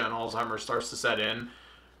dementia and Alzheimer's starts to set in,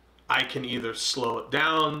 I can either slow it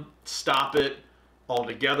down, stop it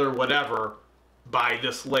altogether, whatever, by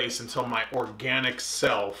this lace until my organic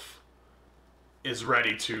self is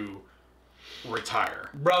ready to retire.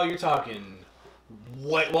 Bro, you're talking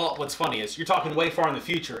what's funny is you're talking way far in the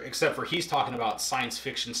future, except for he's talking about science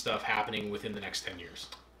fiction stuff happening within the next 10 years.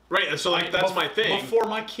 Right, so like that's my thing. Before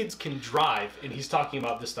my kids can drive, and he's talking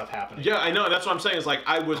about this stuff happening. Yeah, I know. That's what I'm saying. Is like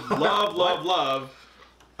I would love.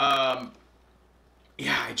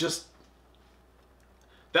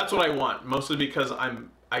 That's what I want, mostly because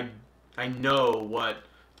I know what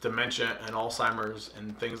dementia and Alzheimer's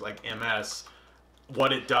and things like MS,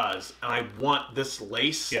 what it does, and I want this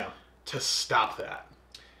lace to stop that.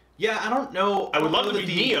 Yeah, I don't know. I would love to be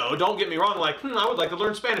Neo. Don't get me wrong. Like, I would like to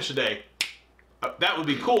learn Spanish today. That would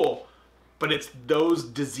be cool. But it's those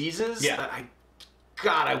diseases that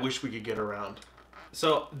I wish we could get around.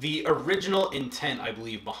 So the original intent, I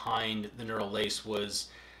believe, behind the neural lace was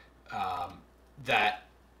that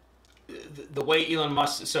the way Elon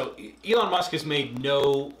Musk... So Elon Musk has made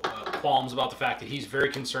no qualms about the fact that he's very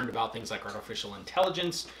concerned about things like artificial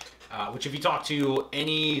intelligence, which if you talk to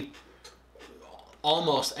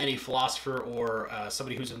almost any philosopher or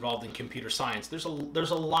somebody who's involved in computer science, there's a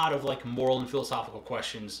lot of like moral and philosophical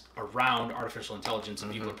questions around artificial intelligence,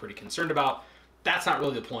 and people are pretty concerned about. That's not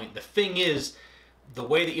really the point. The thing is, the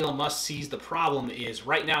way that Elon Musk sees the problem is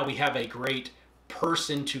right now we have a great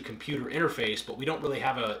person to computer interface, but we don't really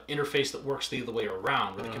have an interface that works the other way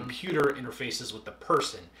around, where the computer interfaces with the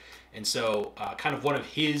person. And so kind of one of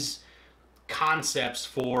his concepts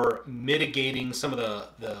for mitigating some of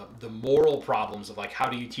the moral problems of like how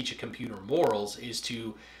do you teach a computer morals is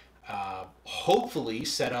to hopefully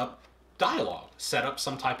set up dialogue, set up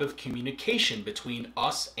some type of communication between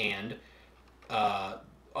us and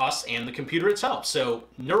the computer itself. So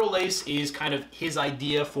neural lace is kind of his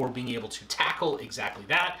idea for being able to tackle exactly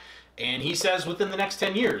that, and he says within the next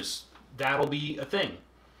 10 years that'll be a thing.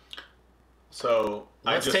 So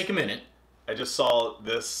Let's take a minute. I just saw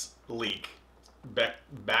this leak.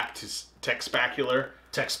 Back to Tech-spectacular.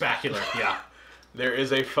 Tech-spectacular, yeah. There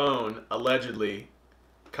is a phone allegedly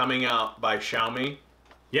coming out by Xiaomi.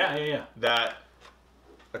 Yeah. That,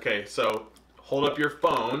 okay, so hold up your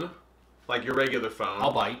phone like your regular phone.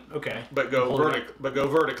 I'll bite. Okay. But go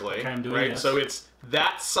vertically. Okay, I'm doing right? this. So it's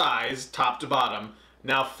that size, top to bottom.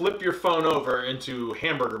 Now flip your phone over into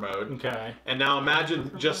hamburger mode. Okay. And now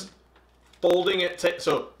imagine just folding it.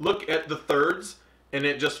 So look at the thirds, and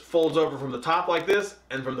it just folds over from the top like this,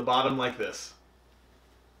 and from the bottom like this.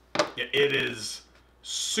 Yeah, it is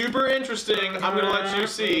super interesting. I'm gonna let you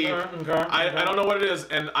see. I don't know what it is,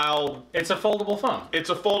 and It's a foldable phone. It's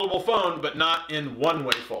a foldable phone, but not in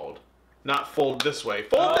one-way fold. Not fold this way.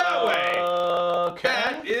 Fold that way. Okay.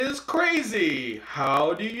 That is crazy.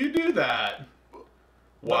 How do you do that?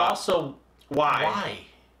 Well, also, why?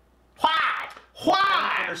 Why?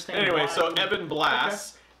 I don't understand. Anyway, why. so Evan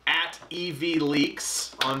Blass at EV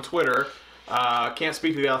Leaks on Twitter can't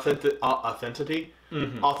speak to the authenticity,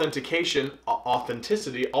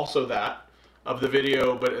 also that, of the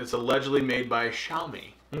video, but it's allegedly made by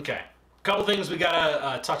Xiaomi. Okay. Couple things we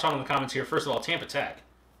gotta touch on in the comments here. First of all, Tampa Tech.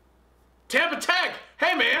 Tampa Tech!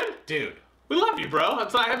 Hey, man! Dude. We love you, bro.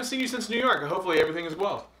 I haven't seen you since New York. Hopefully everything is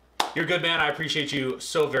well. You're a good man. I appreciate you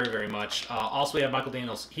so very, very much. Also, we have Michael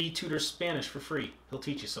Daniels. He tutors Spanish for free. He'll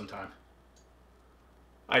teach you sometime.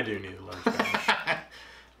 I do need to learn Spanish.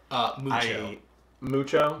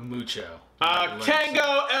 Mucho.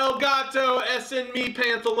 Tango el gato es en mi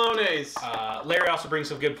pantalones. Larry also brings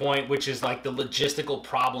up a good point, which is like the logistical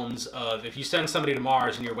problems of if you send somebody to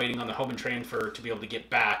Mars and you're waiting on the home and transfer to be able to get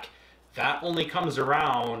back, that only comes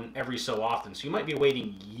around every so often. So you might be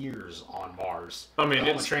waiting years on Mars. I mean,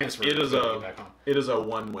 it is a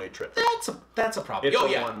one-way trip. That's a problem. It's a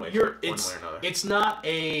one-way trip, one way or another. It's not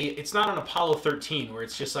an Apollo 13 where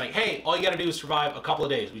it's just like, hey, all you got to do is survive a couple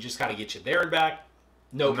of days. We just got to get you there and back.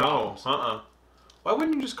 No problems. Why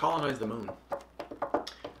wouldn't you just colonize the moon?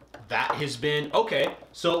 That has been okay.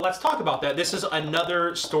 So let's talk about that. This is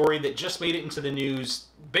another story that just made it into the news.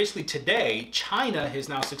 Basically today, China has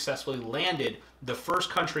now successfully landed the first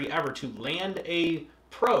country ever to land a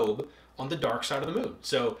probe on the dark side of the moon.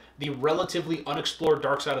 So the relatively unexplored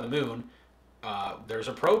dark side of the moon, there's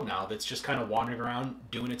a probe now that's just kind of wandering around,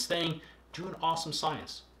 doing its thing, doing awesome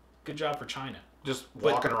science. Good job for China. Just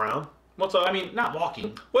walking around? What's up? I mean, not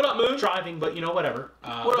walking. What up, moon? Driving, but you know, whatever.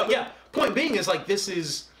 What up, yeah, point being is like this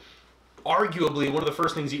is arguably one of the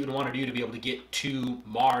first things that you would want to do to be able to get to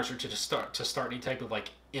Mars or to start any type of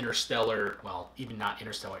like interstellar, well, even not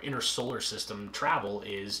interstellar, intersolar system travel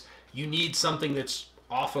is you need something that's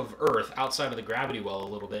off of Earth, outside of the gravity well a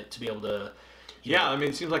little bit to be able to. I mean,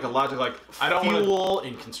 it seems like a logic. Like I don't fuel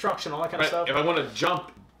and construction, all that kind of stuff. If I want to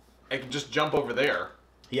jump, I can just jump over there.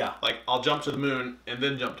 Yeah. Like I'll jump to the moon and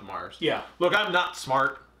then jump to Mars. Yeah. Look, I'm not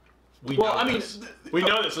smart. We know this.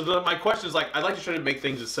 So my question is like, I'd like to try to make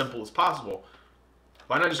things as simple as possible.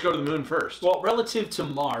 Why not just go to the moon first? Well, relative to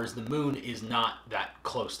Mars, the moon is not that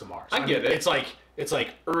close to Mars. I get it. It's like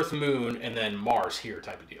Earth, moon, and then Mars here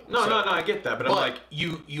type of deal. No, I get that, but I'm like,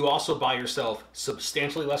 you also buy yourself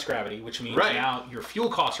substantially less gravity, which means now your fuel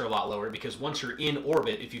costs are a lot lower because once you're in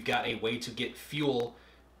orbit, if you've got a way to get fuel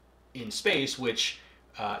in space, which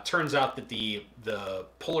turns out that the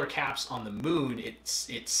polar caps on the moon,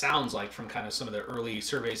 it sounds like from kind of some of the early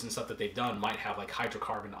surveys and stuff that they've done, might have like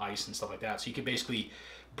hydrocarbon ice and stuff like that. So you could basically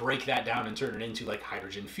break that down and turn it into like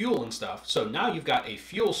hydrogen fuel and stuff. So now you've got a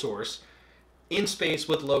fuel source in space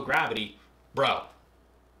with low gravity, bro.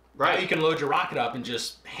 Right. Now you can load your rocket up and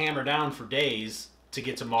just hammer down for days to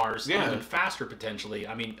get to Mars, even faster potentially.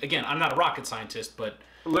 I mean, again, I'm not a rocket scientist, but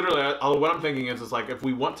literally, what I'm thinking is like, if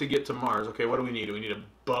we want to get to Mars, okay, what do we need? We need a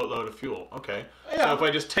boatload of fuel. Okay. Yeah. So if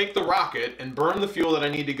I just take the rocket and burn the fuel that I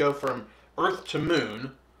need to go from Earth to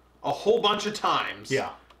Moon a whole bunch of times.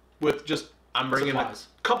 Yeah. With just, I'm bringing a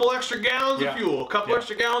couple extra gallons of fuel,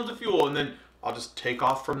 extra gallons of fuel, and then I'll just take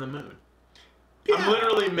off from the moon. Yeah. I'm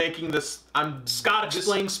literally making this. Scott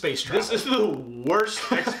explains space travel. This is the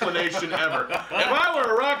worst explanation ever. If I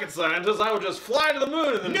were a rocket scientist, I would just fly to the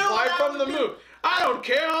moon and then fly from the moon. I don't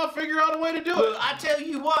care. I'll figure out a way to do it. I tell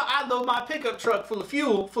you what, I load my pickup truck full of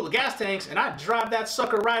fuel, full of gas tanks, and I drive that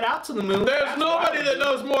sucker right out to the moon. There's nobody that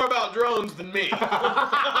knows more about drones than me. If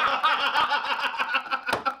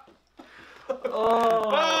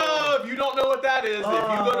you don't know what that is, if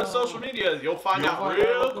you go to social media, you'll find out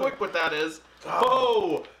real quick what that is.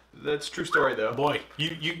 Oh, That's a true story, though. Boy,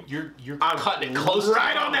 you're I'm cutting it close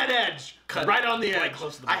right to the on that edge. Cutting Right it on the right edge.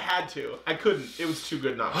 close to the I bone. had to. I couldn't. It was too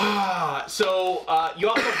good not to. So you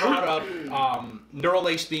also brought up neural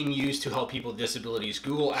lace being used to help people with disabilities.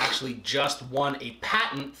 Google actually just won a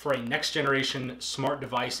patent for a next generation smart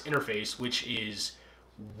device interface, which is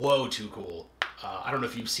whoa too cool. I don't know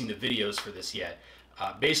if you've seen the videos for this yet.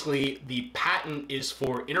 Basically, the patent is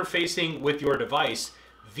for interfacing with your device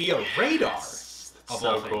via radar, of so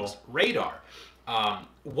all things. cool. Radar.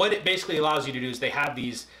 What it basically allows you to do is they have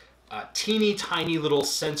these teeny tiny little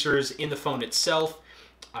sensors in the phone itself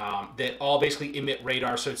that all basically emit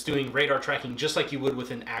radar. So it's doing radar tracking just like you would with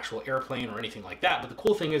an actual airplane or anything like that. But the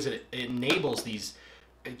cool thing is it enables these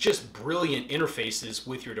just brilliant interfaces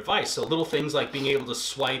with your device. So little things like being able to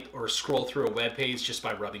swipe or scroll through a web page just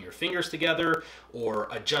by rubbing your fingers together, or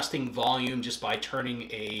adjusting volume just by turning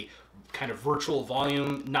a kind of virtual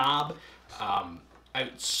volume knob.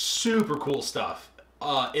 Super cool stuff.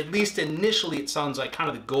 At least initially, it sounds like kind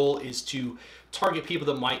of the goal is to target people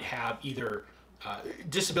that might have either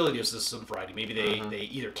disabilities of some variety. Maybe they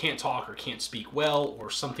either can't talk or can't speak well,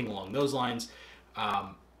 or something along those lines.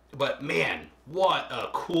 But man, what a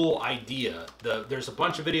cool idea. There's a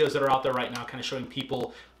bunch of videos that are out there right now kind of showing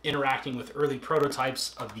people interacting with early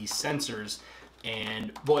prototypes of these sensors.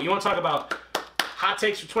 And, boy, you want to talk about hot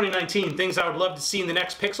takes for 2019, things I would love to see in the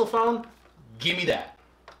next Pixel phone? Give me that.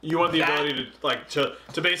 You want the ability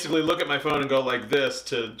to basically look at my phone and go like this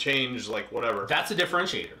to change like whatever. That's a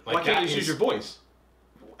differentiator. Like, why can't you just use your voice?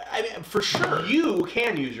 I mean, for sure. You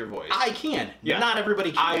can use your voice. I can. Yeah. Not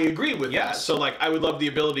everybody can. I agree with that. Yes. So like I would love the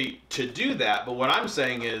ability to do that, but what I'm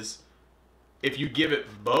saying is if you give it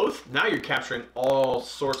both, now you're capturing all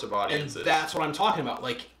sorts of audiences. And that's what I'm talking about.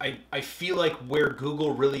 Like, I feel like where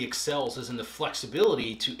Google really excels is in the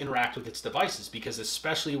flexibility to interact with its devices, because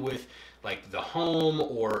especially with like the Home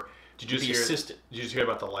or the Assistant. Did you just hear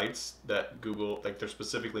about the lights that Google, like they're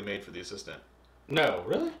specifically made for the Assistant? No,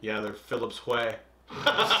 really? Yeah, they're Philips Hue.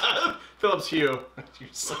 Philips Hue. You're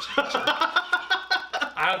such a jerk.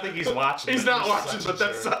 I don't think he's watching. He's not watching, but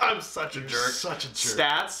I'm such a jerk. Such a jerk.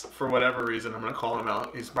 Stats, for whatever reason, I'm gonna call him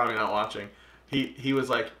out. He's probably not watching. He was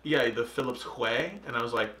like, yeah, the Philips Hue, and I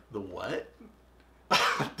was like, the what?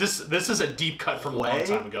 This is a deep cut from a long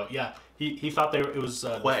time ago. Yeah, he thought it was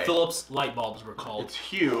the Philips light bulbs were called. It's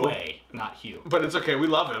Hue, not Hue. but it's okay. We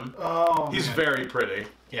love him. Oh, he's very pretty.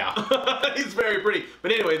 Yeah, he's very pretty.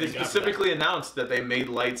 But anyway, they specifically announced that they made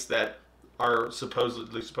lights that are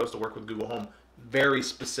supposedly supposed to work with Google Home very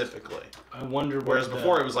specifically. I wonder. Whereas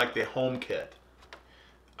before it was like the Home Kit.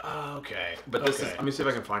 Okay. But this is. Let me see if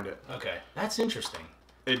I can find it. Okay, that's interesting.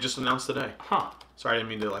 It just announced today. Huh. Sorry, I didn't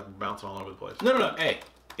mean to like bounce all over the place. No. Hey,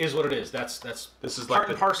 is what it is. That's this is part like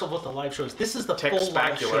and parcel of what the live show is. This is the full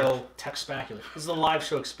live show. Tech-spectacular. This is the live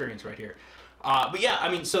show experience right here. But yeah, I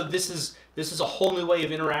mean, so this is a whole new way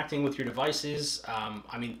of interacting with your devices.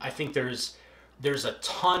 I mean, I think there's a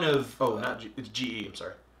ton of. It's GE. I'm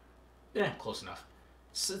sorry. Yeah, close enough.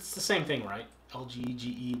 It's the same thing, right? LG,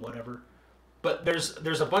 GE, whatever. But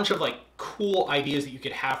there's a bunch of like cool ideas that you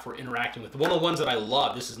could have for interacting with. One of the ones that I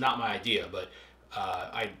love. This is not my idea, but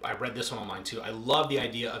I read this one online too. I love the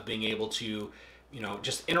idea of being able to,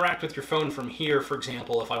 just interact with your phone from here. For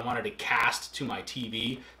example, if I wanted to cast to my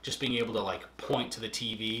TV, just being able to like point to the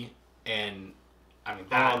TV, and I mean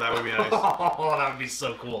that would be nice. Oh, that would be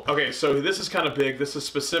so cool. Okay, so this is kind of big. This is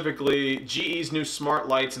specifically GE's new smart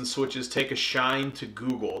lights and switches take a shine to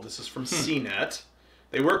Google. This is from CNET.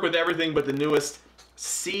 They work with everything, but the newest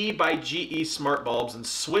C by GE smart bulbs and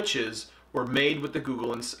switches were made with the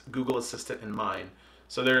Google Assistant in mind.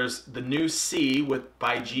 So there's the new C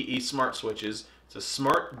by GE smart switches. It's a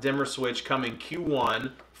smart dimmer switch coming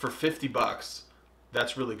Q1 for $50.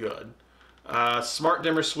 That's really good. Smart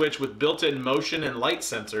dimmer switch with built-in motion and light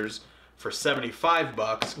sensors for $75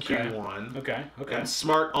 Q1. Okay. And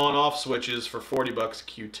smart on-off switches for $40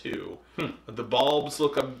 Q2. The bulbs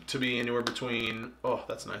look up to be anywhere between. Oh,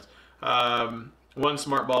 that's nice. One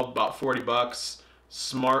smart bulb about $40.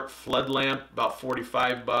 Smart flood lamp about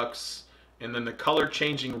 $45, and then the color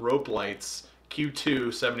changing rope lights Q2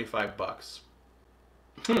 $75.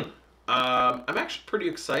 I'm actually pretty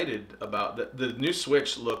excited about that. The new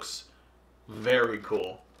switch looks very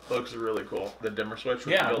cool. Looks really cool. The dimmer switch.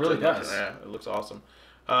 Yeah, it really does. Yeah, it looks awesome.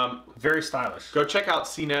 Very stylish. Go check out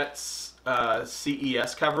CNET's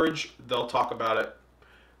CES coverage. They'll talk about it.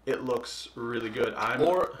 It looks really good.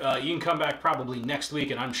 You can come back probably next week,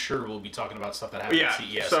 and I'm sure we'll be talking about stuff that happened at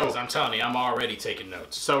CES. Because I'm telling you, I'm already taking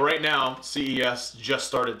notes. So right now, CES just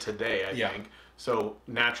started today, I think. So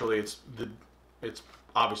naturally, it's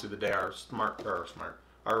obviously the day our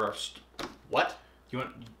what? You want?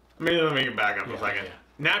 Let me get back up for a second. Yeah.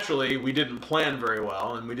 Naturally, we didn't plan very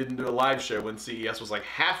well, and we didn't do a live show when CES was like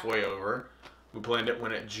halfway over. We planned it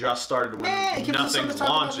when it just started, when nothing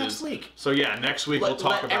launches. Next week. So yeah, next week we'll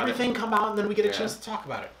talk about everything come out, and then we get a chance to talk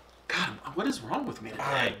about it. God, what is wrong with me today?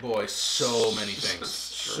 Ay, boy, so many things.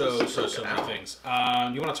 So many things.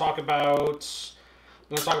 You want to talk about?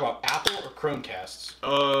 You want to talk about Apple or Chromecasts?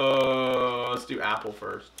 Let's do Apple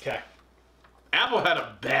first. Okay. Apple had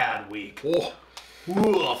a bad week. Oh.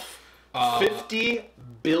 Woof. $50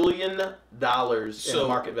 billion in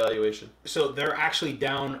market valuation. So they're actually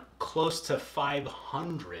down close to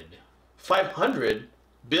 500. 500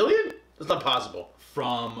 billion? That's not possible.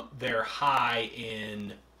 From their high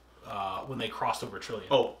in when they crossed over $1 trillion.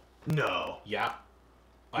 Oh no. Yeah.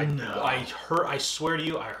 I swear to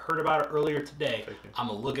you, I heard about it earlier today. I'm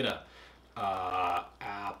gonna look it up.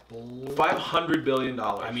 Apple. $500 billion.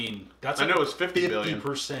 I mean, that's. I know it's 50 billion.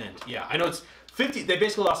 50%. Yeah, I know it's 50. They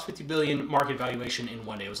basically lost 50 billion market valuation in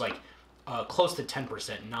one day. It was like close to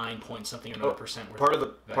 10%, 9 point something another percent. Part of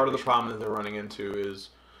the problem that they're running into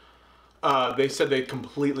is they said they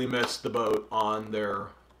completely missed the boat on their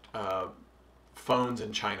phones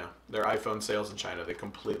in China. Their iPhone sales in China, they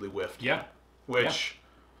completely whiffed. Yeah. Which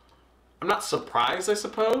I'm not surprised, I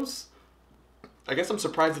suppose. I guess I'm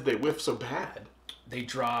surprised that they whiffed so bad. They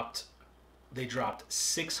dropped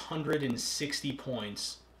 660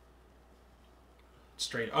 points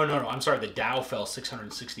straight. Oh no, I'm sorry. The Dow fell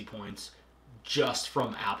 660 points just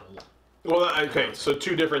from Apple. Well, okay, so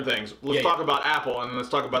two different things. Let's talk about Apple, and let's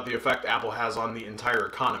talk about the effect Apple has on the entire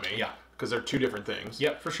economy. Yeah. Because they're two different things.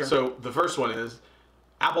 Yep, for sure. So the first one is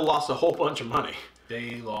Apple lost a whole bunch of money.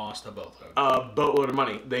 They lost a boatload. A boatload of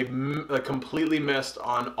money. They completely missed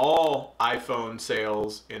on all iPhone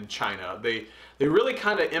sales in China. They really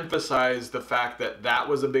kind of emphasized the fact that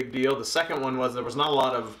was a big deal. The second one was there was not a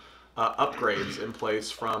lot of upgrades in place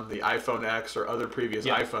from the iPhone X or other previous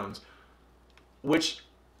iPhones, which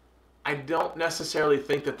I don't necessarily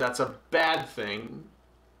think that that's a bad thing,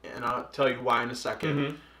 and I'll tell you why in a second.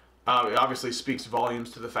 Mm-hmm. It obviously speaks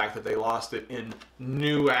volumes to the fact that they lost it in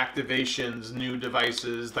new activations, new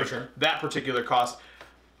devices, like that particular cost.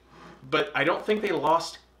 But I don't think they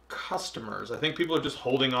lost customers. I think people are just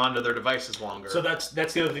holding on to their devices longer. So that's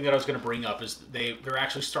the other thing that I was going to bring up is they're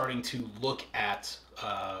actually starting to look at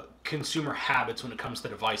consumer habits when it comes to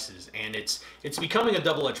devices, and it's becoming a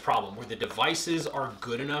double-edged problem where the devices are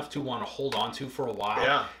good enough to want to hold on to for a while.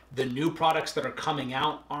 Yeah. The new products that are coming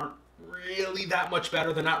out aren't really that much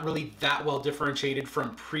better. They're not really that well differentiated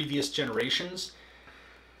from previous generations.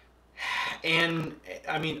 And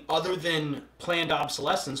I mean, other than planned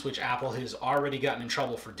obsolescence, which Apple has already gotten in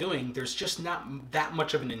trouble for doing, there's just not that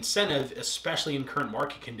much of an incentive, especially in current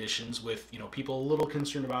market conditions with, people a little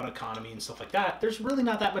concerned about economy and stuff like that. There's really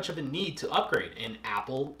not that much of a need to upgrade, and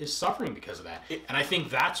Apple is suffering because of that. And I think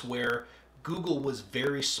that's where Google was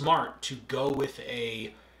very smart to go with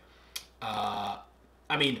a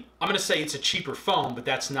I'm going to say it's a cheaper phone, but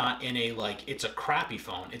that's not in a, it's a crappy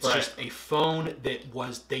phone. It's just a phone that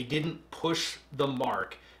they didn't push the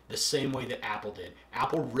mark the same way that Apple did.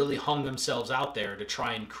 Apple really hung themselves out there to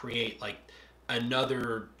try and create,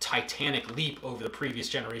 another titanic leap over the previous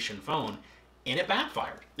generation phone, and it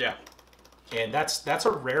backfired. Yeah. And that's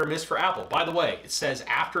a rare miss for Apple. By the way, it says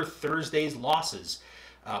after Thursday's losses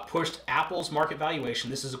pushed Apple's market valuation,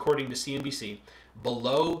 this is according to CNBC,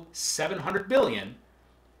 below $700 billion.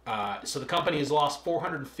 So the company has lost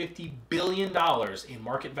 $450 billion in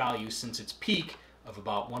market value since its peak of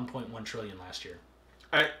about $1.1 trillion last year.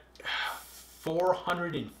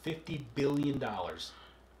 $450 billion.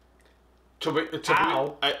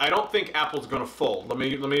 I don't think Apple's going to fold. Let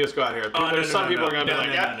me just go out here. Some people are going to be like,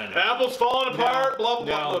 Apple's falling apart. Blah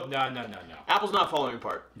blah blah. No. Apple's not falling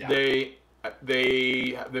apart. No.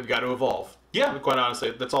 They've got to evolve. Yeah. Quite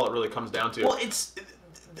honestly, that's all it really comes down to. Well,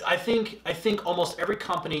 I think almost every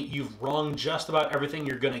company, you've wrung just about everything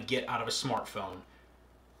you're going to get out of a smartphone,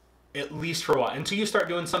 at least for a while, until you start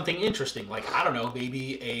doing something interesting, like, I don't know,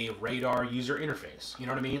 maybe a radar user interface. You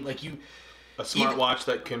know what I mean? A smartwatch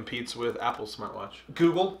that competes with Apple's smartwatch.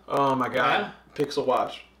 Google. Oh my God. Pixel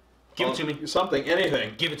Watch. Give it to me. Something,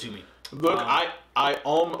 anything. Give it to me. Look,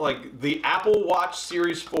 the Apple Watch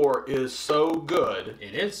Series 4 is so good.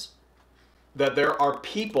 It is. That there are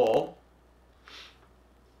people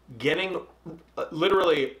getting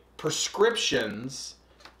literally prescriptions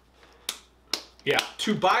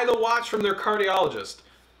to buy the watch from their cardiologist.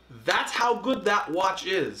 That's how good that watch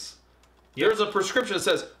is. There's a prescription that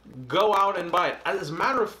says, go out and buy it. As a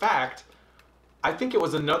matter of fact, I think it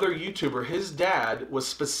was another YouTuber, his dad was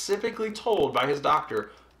specifically told by his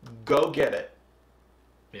doctor, go get it.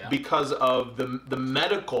 Yeah. because of the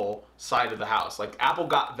medical side of the house. Like Apple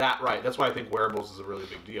got that right. That's why I think wearables is a really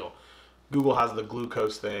big deal. Google has the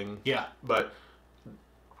glucose thing. Yeah. But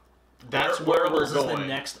that's where we're wearables going. is the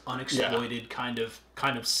next unexploited kind of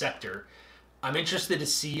sector. I'm interested to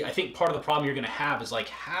see. I think part of the problem you're going to have is like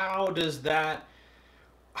how does that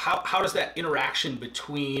interaction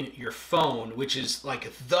between your phone, which is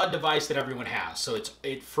like the device that everyone has, so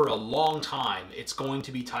it for a long time it's going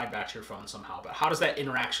to be tied back to your phone somehow. But how does that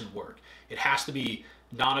interaction work? It has to be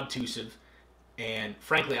non-obtrusive, and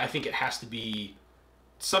frankly, I think it has to be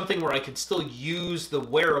something where I could still use the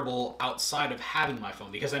wearable outside of having my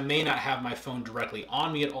phone, because I may not have my phone directly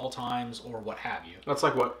on me at all times or what have you. That's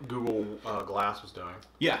like what Google Glass was doing.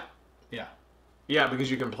 Yeah. Yeah,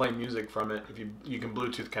 because you can play music from it. If you can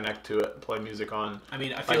Bluetooth connect to it and play music on. I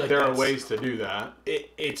mean, I feel like there are ways to do that.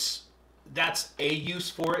 That's a use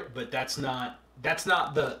for it, but that's not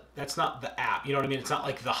the app. You know what I mean? It's not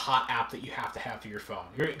like the hot app that you have to have for your phone.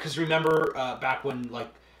 Because remember back when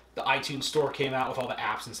like the iTunes store came out with all the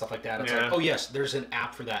apps and stuff like that. It's like, oh yes, there's an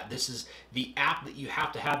app for that. This is the app that you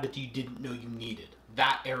have to have that you didn't know you needed.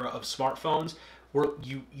 That era of smartphones where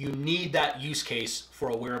you need that use case for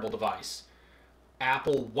a wearable device.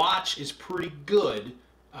 Apple Watch is pretty good,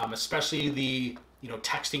 especially the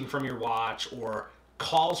texting from your watch or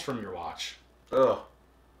calls from your watch. Ugh.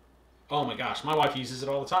 Oh my gosh, my wife uses it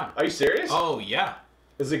all the time. Are you serious? Oh yeah.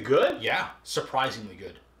 Is it good? Yeah, surprisingly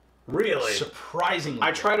good. Really? Surprisingly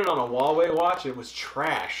I good. tried it on a Huawei watch. It was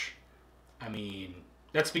trash. I mean,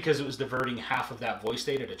 that's because it was diverting half of that voice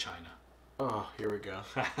data to China. Oh, here we go.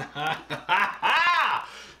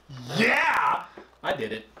 Yeah! I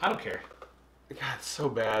did it. I don't care. God, it's so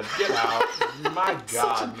bad. Get out. My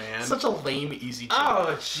God, man. Such a lame, easy joke.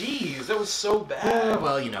 Oh, jeez. That was so bad.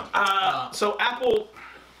 Well, So Apple,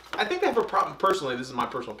 I think they have a problem. Personally, this is my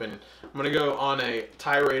personal opinion. I'm going to go on a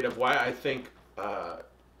tirade of why I think, I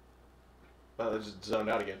just zoned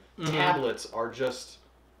out again. Mm-hmm. Tablets are just,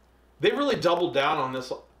 they really doubled down on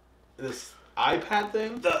this iPad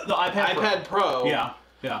thing. The iPad Pro.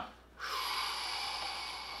 Yeah.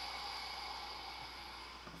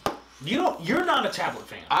 You're not a tablet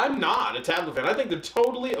fan. I'm not a tablet fan. I think they're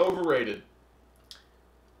totally overrated.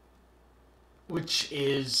 Which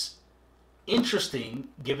is interesting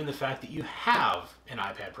given the fact that you have an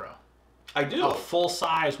iPad Pro. I do. A full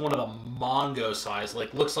size, one of the Mongo size,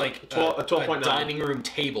 like looks like a 12.9 dining room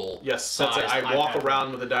table. Yes, that's it. I walk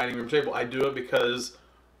around with a dining room table. I do it because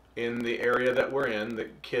in the area that we're in, the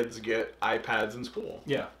kids get iPads in school.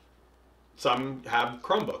 Yeah. Some have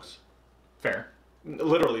Chromebooks. Fair.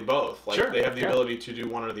 Literally both. Like sure, they have the ability to do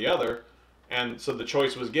one or the other. And so the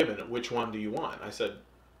choice was given, which one do you want? I said,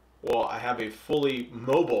 well, I have a fully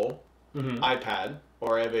mobile iPad,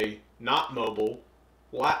 or I have a not mobile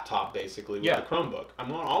laptop, basically, with the Chromebook. I'm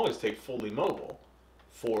going to always take fully mobile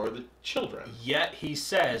for the children. Yet he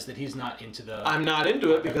says that he's not into the... I'm not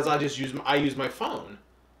into it because I use my phone.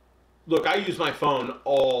 Look, I use my phone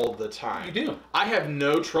all the time. You do. I have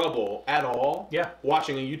no trouble at all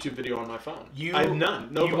watching a YouTube video on my phone. I have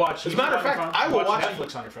none. No. You watch... As a matter of fact, I will watch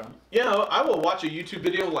Netflix on your phone. I will watch a YouTube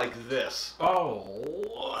video like this. Oh,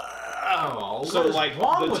 wow. So like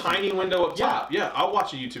the tiny window up top. Yeah, I'll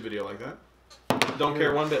watch a YouTube video like that. Don't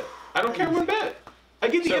care one bit. I don't care one bit. I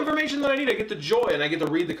get the information that I need. I get the joy, and I get to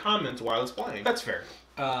read the comments while it's playing. That's fair.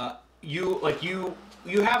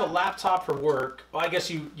 You have a laptop for work. Well, I guess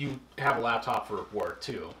you have a laptop for work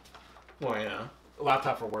too. Well, yeah. A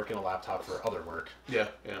laptop for work and a laptop for other work. Yeah.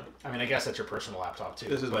 I mean, I guess that's your personal laptop too.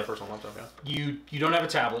 This is my personal laptop, yeah. You don't have a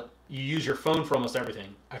tablet. You use your phone for almost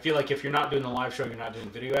everything. I feel like if you're not doing the live show, you're not doing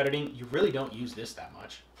video editing, you really don't use this that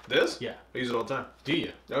much. This? Yeah. I use it all the time. Do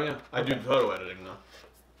you? Oh, yeah. I do photo editing, though.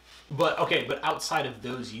 But outside of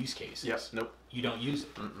those use cases. Yes. Nope. You don't use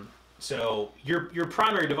it. Mm-mm. So your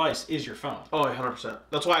primary device is your phone. Oh, 100%.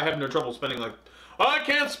 That's why I have no trouble spending I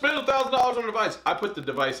can't spend $1,000 on a device. I put the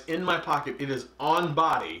device in my pocket. It is on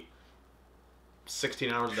body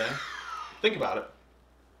 16 hours a day. Think about it.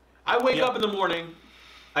 I wake up in the morning.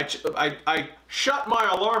 I shut my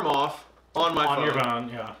alarm off on my phone. On your phone,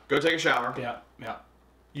 yeah. Go take a shower. Yeah.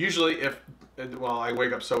 Usually I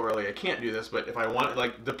wake up so early I can't do this, but if I want,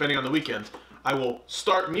 depending on the weekends, I will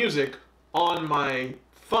start music on my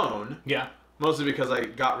phone. Yeah. Mostly because I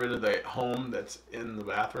got rid of the home that's in the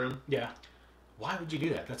bathroom. Yeah. Why would you do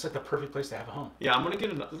that? That's like the perfect place to have a home. Yeah, I'm gonna get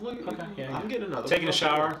another. Okay. Yeah. I'm getting another. Taking a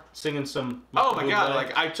shower, singing some. Oh my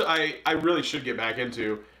God! I really should get back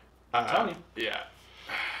into. Tell me. Yeah.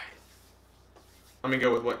 Let me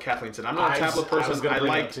go with what Kathleen said. I'm not a tablet person.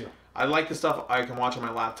 I like the stuff I can watch on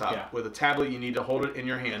my laptop. Yeah. With a tablet, you need to hold it in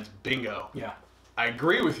your hands. Bingo. Yeah. I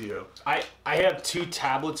agree with you. I have 2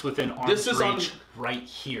 tablets within arm's reach right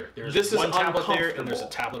here. There's one tablet there, and there's a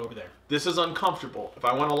tablet over there. This is uncomfortable. If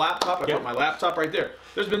I want a laptop, I put my laptop right there.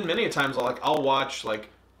 There's been many times I'll watch like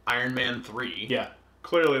Iron Man 3. Yeah.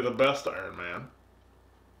 Clearly the best Iron Man.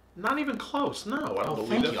 Not even close. No, I don't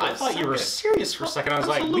believe it. I thought you were serious for a second. I was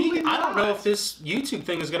like, I don't know if this YouTube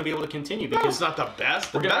thing is going to be able to continue because it's not the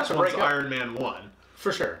best. The best one's Iron Man 1.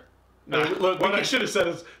 For sure. No, look, what I should have said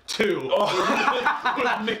is 2.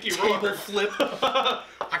 With Mickey Rourke. Flip.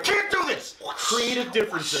 I can't do this. Creative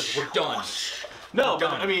differences. We're done. No,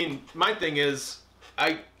 but I mean, my thing is,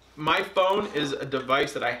 my phone is a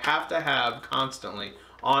device that I have to have constantly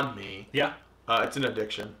on me. Yeah. It's an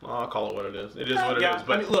addiction. I'll call it what it is. It is what it is.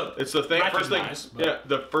 But I mean, look, it's the thing.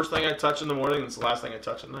 The first thing I touch in the morning. It's the last thing I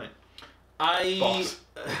touch at night. Boss.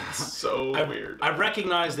 It's so weird. I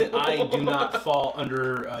recognize that I do not fall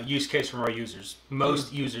under use case from our users.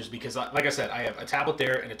 Most users, because like I said, I have a tablet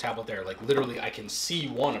there and a tablet there. Like literally, I can see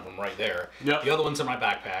one of them right there. Yep. The other one's in my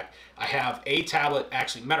backpack. I have a tablet.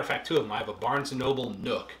 Actually, matter of fact, 2 of them. I have a Barnes & Noble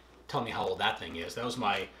Nook. Tell me how old that thing is. That was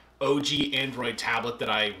my OG Android tablet that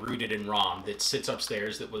I rooted in ROM that sits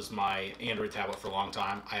upstairs. That was my Android tablet for a long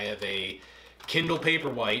time. I have a Kindle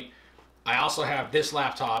Paperwhite. I also have this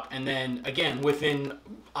laptop, and then again within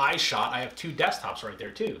eyeshot, I have 2 desktops right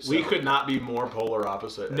there too. So. We could not be more polar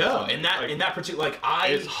opposite. No, in that particular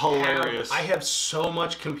it's hilarious. I have so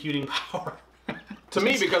much computing power. To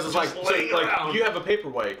me, because it's like you have a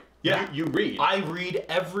paperweight. Yeah, you read. I read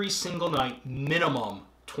every single night, minimum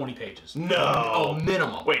 20 pages. No. Oh,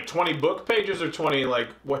 minimum. Wait, 20 book pages or 20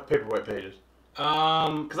 what paperweight pages?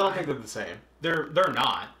 Because I don't think they're the same. They're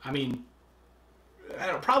not. I mean, I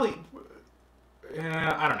don't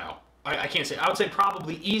know. I can't say. I would say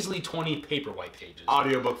probably easily 20 paperwhite pages.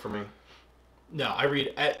 Audiobook for me. No, I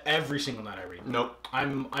read every single night. I read. Nope.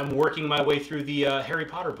 I'm working my way through the Harry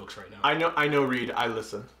Potter books right now. I know. Read. I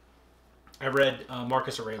listen. I read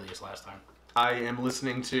Marcus Aurelius last time. I am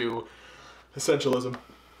listening to Essentialism.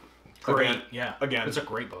 Great. Again. Yeah. Again. It's a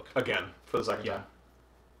great book. Again for the second time.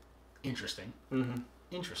 Interesting.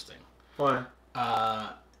 Interesting. Why?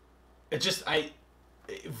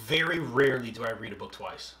 Very rarely do I read a book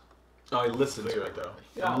twice. Oh, I listen to it though.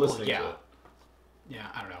 Yeah, I'm listening to it. Yeah,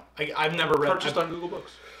 I don't know. I've never read. Purchased on Google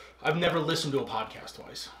Books. I've never listened to a podcast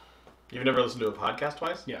twice. You've never listened to a podcast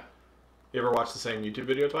twice? Yeah. You ever watched the same YouTube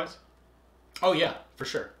video twice? Oh yeah, for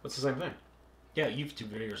sure. What's the same thing? Yeah, YouTube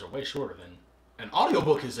videos are way shorter than an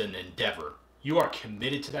audiobook is an endeavor. You are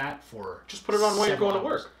committed to that for just put it on while you're going to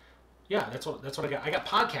work. Yeah, that's what I got. I got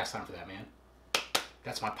podcast time for that, man.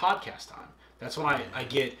 That's my podcast time. That's when I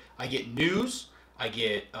get news. I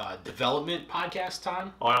get development podcast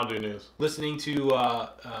time. Oh, I don't do news. Listening to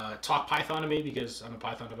Talk Python to me because I'm a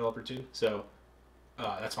Python developer too. So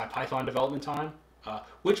that's my Python development time.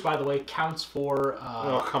 Which, by the way, counts for...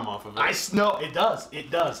 oh, come off of it. No, it does.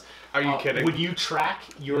 It does. Are you kidding? When you track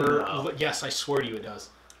your... No. Yes, I swear to you it does.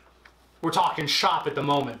 We're talking shop at the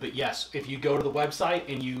moment, but yes, if you go to the website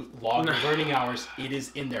and you log your learning hours, it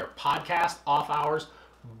is in there. Podcast, off hours,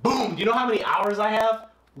 boom! Do you know how many hours I have?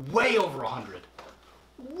 Way over 100.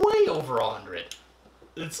 Way over 100.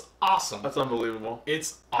 It's awesome. That's unbelievable.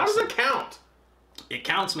 It's awesome. How does it count? It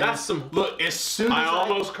counts, man. That's some... Look, as soon as I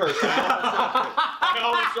almost cursed. I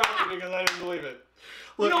almost dropped it because I didn't believe it.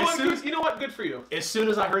 Look, you know what? Good for you. As soon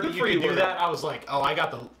as I heard that you could do that, I was like, oh, I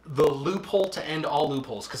got the loophole to end all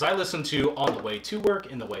loopholes. Because I listen to on the way to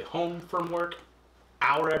work, and the way home from work,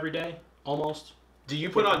 hour every day, almost. Do you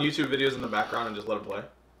put on YouTube videos in the background and just let it play?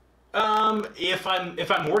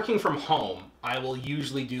 If I'm working from home, I will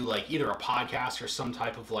usually do like either a podcast or some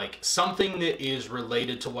type of like something that is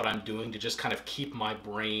related to what I'm doing to just kind of keep my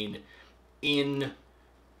brain in,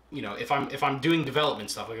 you know, if I'm doing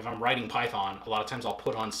development stuff, like if I'm writing Python, a lot of times I'll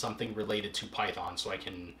put on something related to Python so I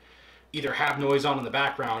can either have noise on in the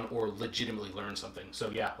background or legitimately learn something.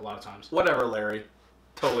 So yeah, a lot of times. Whatever, Larry.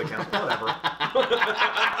 Totally counts. Whatever.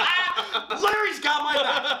 Larry's got my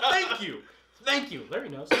back. Thank you. Thank you. Larry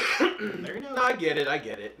knows. Larry knows. No, I get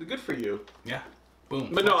it. Good for you. Yeah.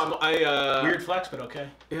 Boom. But flex. No, weird flex, but okay.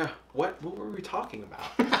 Yeah. What were we talking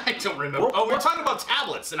about? I don't remember. We're talking about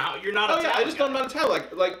tablets and how you're not a tablet. I just don't know how to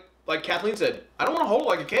tablet. Like Kathleen said, I don't want to hold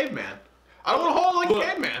like a caveman. I don't want to hold like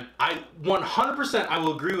a caveman. I 100% I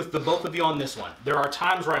will agree with the both of you on this one. There are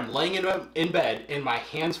times where I'm laying in bed and my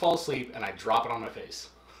hands fall asleep and I drop it on my face.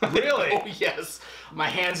 Really? Oh, yes. My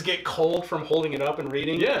hands get cold from holding it up and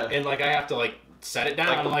reading. Yeah. And like I have to like set it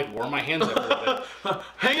down and warm my hands up a little bit.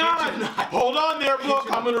 Hang on. Hold on there, book.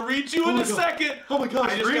 I'm going to read you in a second. Oh my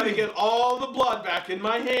gosh. I just got to get all the blood back in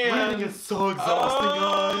my hand. Reading is so exhausting,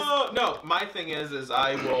 guys. No, my thing is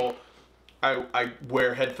I will I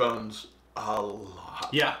wear headphones a lot.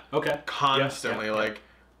 Yeah. Okay. Constantly. Yeah. Like,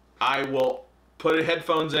 I will put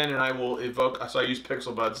headphones in and I will evoke. So I use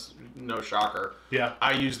Pixel Buds. No shocker. Yeah.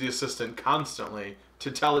 I use the assistant constantly to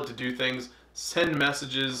tell it to do things, send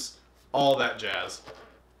messages, all that jazz.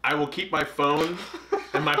 I will keep my phone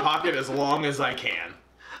in my pocket as long as I can.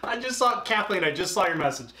 I just saw, Kathleen, I just saw your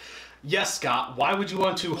message. Yes, Scott, why would you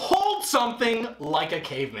want to hold something like a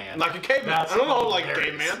caveman? Like a caveman. That's I don't hold like a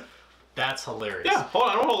hilarious. caveman. That's hilarious. Yeah, hold on,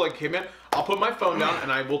 I don't hold like a caveman. I'll put my phone down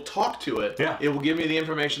and I will talk to it. Yeah. It will give me the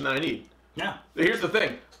information that I need. Yeah. Here's the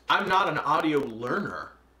thing. I'm not an audio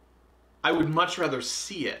learner. I would much rather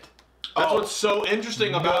see it. That's what's so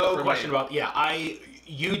interesting about it. No question about,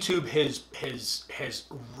 YouTube has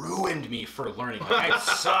ruined me for learning. Like, I have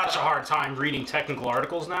such a hard time reading technical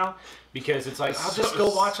articles now because it's like, I'll just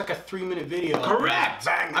go watch like a 3-minute video. Correct.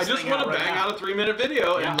 Bang I just want to bang out a 3-minute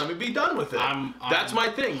video and let me be done with it. That's my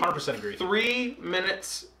thing. 100% agree. 3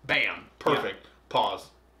 minutes, bam, perfect. Yeah. Pause.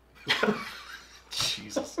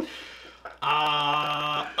 Jesus.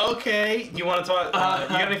 Okay. You want to talk?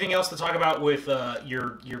 You got anything else to talk about with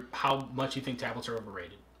your how much you think tablets are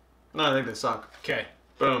overrated? No, I think they suck. Okay.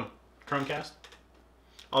 Boom. Chromecast.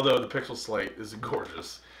 Although the Pixel Slate is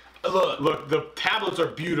gorgeous. Look, the tablets are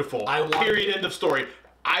beautiful. Period. End of story.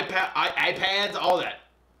 iPads, all that,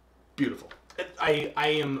 beautiful. I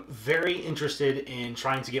am very interested in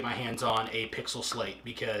trying to get my hands on a Pixel Slate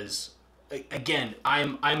because, again,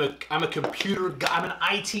 I'm a computer guy. I'm an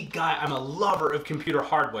IT guy. I'm a lover of computer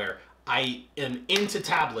hardware. I am into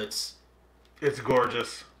tablets. It's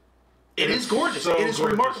gorgeous. It is gorgeous. So it is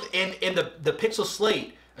gorgeous. remarkable. And the Pixel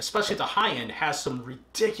Slate, especially at the high end, has some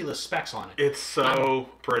ridiculous specs on it. It's so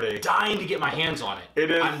pretty. Dying to get my hands on it.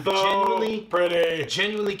 It is so pretty.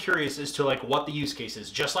 Genuinely curious as to like what the use case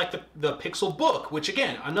is. Just like the Pixel Book, which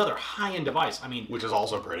again, another high end device. I mean, which is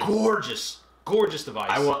also pretty. Gorgeous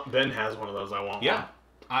device. Ben has one of those. I want one.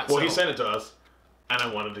 Well, he sent it to us, and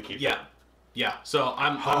I wanted to keep it. Yeah. So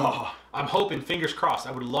I'm hoping, fingers crossed.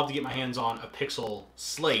 I would love to get my hands on a Pixel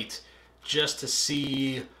Slate just to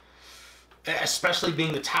see, especially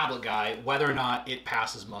being the tablet guy, whether or not it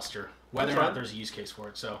passes muster, whether or not there's a use case for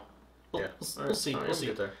it. So we'll see. We'll see.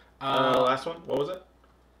 Get there. Last one. What was it?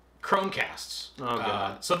 Chromecasts. Oh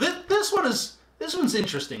god. So this one's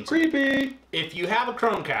interesting. Creepy. If you have a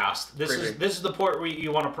Chromecast, this is the point where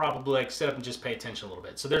you want to probably like sit up and just pay attention a little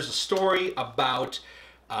bit. So there's a story about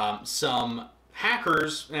some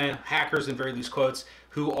hackers in very loose quotes,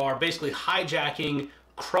 who are basically hijacking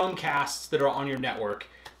Chromecasts that are on your network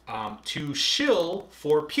to shill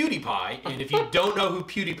for PewDiePie. And if you don't know who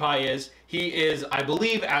PewDiePie is, he is, I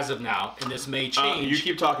believe, as of now, and this may change. You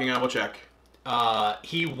keep talking, I will check.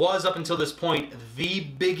 He was, up until this point, the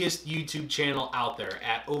biggest YouTube channel out there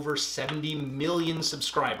at over 70 million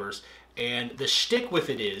subscribers. And the shtick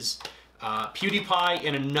with it is PewDiePie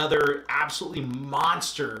and another absolutely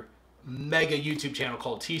monster mega YouTube channel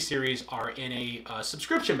called T-Series are in a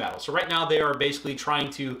subscription battle. So right now they are basically trying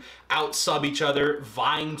to out-sub each other,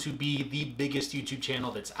 vying to be the biggest YouTube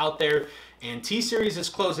channel that's out there. And T-Series is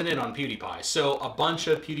closing in on PewDiePie. So a bunch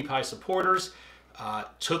of PewDiePie supporters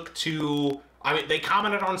they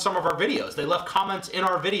commented on some of our videos. They left comments in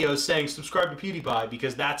our videos saying subscribe to PewDiePie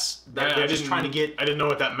because they're just trying to get... I didn't know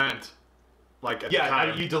what that meant. Like at the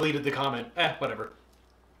time. You deleted the comment. Whatever.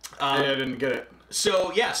 I didn't get it.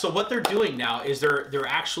 So what they're doing now is they're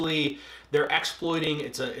exploiting.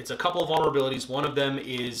 It's a couple of vulnerabilities. One of them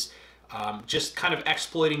is just kind of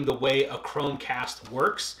exploiting the way a Chromecast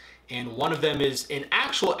works, and one of them is an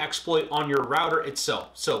actual exploit on your router itself.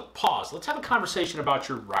 So pause. Let's have a conversation about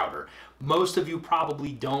your router. Most of you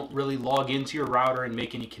probably don't really log into your router and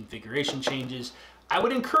make any configuration changes. I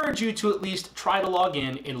would encourage you to at least try to log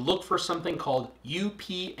in and look for something called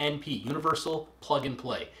UPnP, Universal Plug and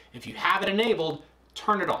Play. If you have it enabled,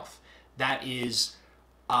 turn it off. That is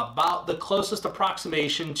about the closest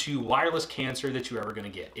approximation to wireless cancer that you're ever going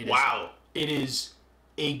to get. It is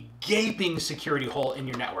a gaping security hole in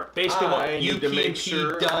your network. Basically, what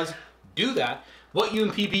UPnP does, do that. What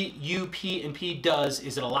UPnP does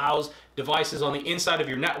is it allows devices on the inside of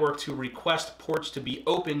your network to request ports to be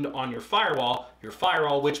opened on your firewall,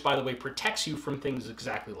 which, by the way, protects you from things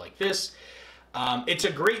exactly like this. It's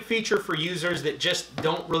a great feature for users that just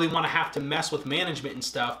don't really want to have to mess with management and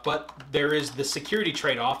stuff, but there is the security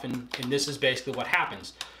trade-off, and this is basically what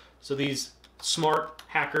happens. So these smart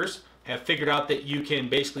hackers have figured out that you can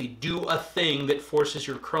basically do a thing that forces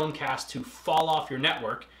your Chromecast to fall off your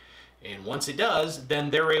network. And once it does, then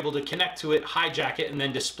they're able to connect to it, hijack it, and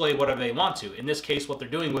then display whatever they want to. In this case, what they're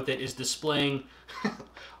doing with it is displaying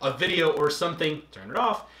a video or something. Turn it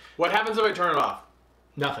off. What happens if I turn it off?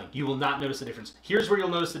 Nothing. You will not notice the difference. Here's where you'll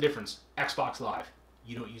notice the difference. Xbox Live.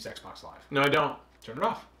 You don't use Xbox Live. No, I don't. Turn it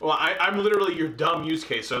off. Well, I'm literally your dumb use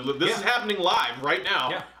case. So this is happening live right now.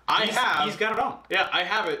 Yeah. He's got it on. Yeah, I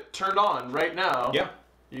have it turned on right now. Yeah.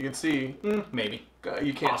 You can see. Maybe.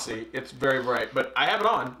 You can't see. It's very bright. But I have it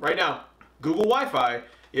on right now. Google Wi-Fi.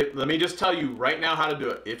 Let me just tell you right now how to do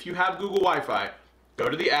it. If you have Google Wi-Fi, go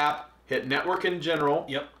to the app, hit Network in General.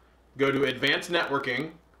 Yep. Go to Advanced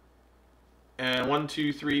Networking. And 1,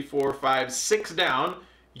 2, 3, 4, 5, 6 down.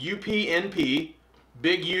 UPnP.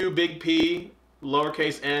 Big U, big P,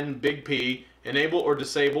 lowercase n, big P. Enable or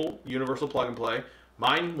disable universal plug and play.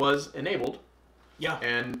 Mine was enabled. Yeah.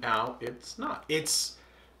 And now it's not. It's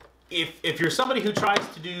if you're somebody who tries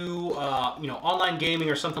to do online gaming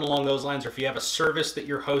or something along those lines, or if you have a service that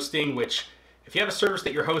you're hosting, if you have a service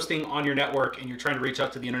that you're hosting on your network and you're trying to reach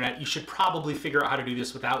out to the internet, you should probably figure out how to do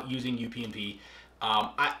this without using UPnP.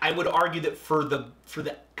 I would argue that for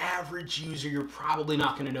the average user, you're probably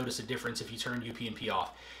not going to notice a difference if you turn UPnP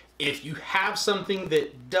off. If you have something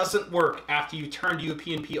that doesn't work after you turned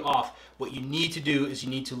UPnP off, what you need to do is you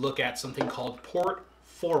need to look at something called port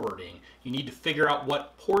forwarding. You need to figure out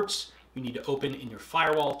what ports you need to open in your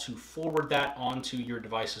firewall to forward that onto your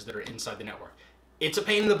devices that are inside the network. It's a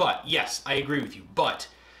pain in the butt. Yes, I agree with you, but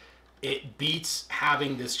it beats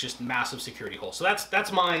having this just massive security hole. So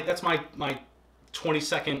that's my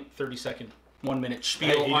 20-second, 30-second, 1-minute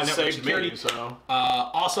spiel on network security.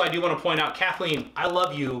 Also, I do want to point out, Kathleen, I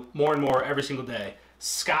love you more and more every single day.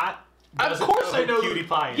 Scott doesn't know who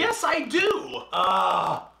PewDiePie is. Yes, I do.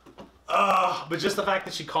 But just the fact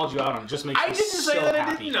that she called you out on it just makes me so happy. I didn't say that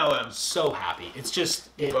I didn't know him. So happy. It's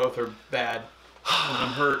just... Both are bad.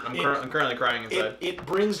 I'm hurt. I'm currently crying inside. It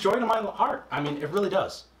brings joy to my heart. I mean, it really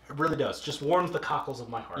does. It really does. Just warms the cockles of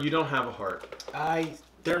my heart. You don't have a heart.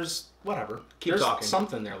 There's whatever. There's talking.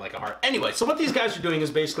 Something there like a heart. Anyway, so what these guys are doing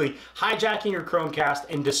is basically hijacking your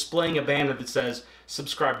Chromecast and displaying a banner that says,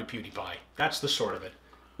 subscribe to PewDiePie. That's the short of it.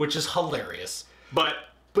 Which is hilarious. But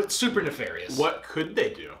super nefarious. What could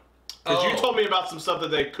they do? Because you told me about some stuff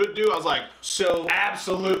that they could do. I was like, so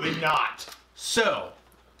absolutely not. So,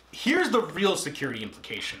 here's the real security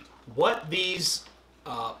implication. What these,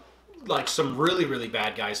 some really, really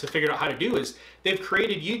bad guys have figured out how to do is they've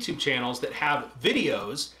created YouTube channels that have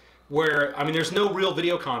videos where, I mean, there's no real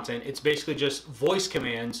video content. It's basically just voice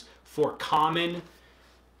commands for common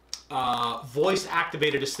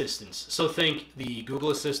voice-activated assistants. So think the Google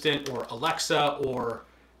Assistant or Alexa or...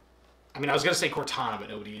 I mean, I was going to say Cortana, but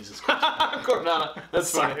nobody uses Cortana. Cortana. That's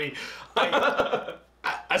sorry.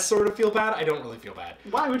 I sort of feel bad. I don't really feel bad.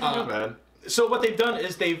 Why would you feel bad? So what they've done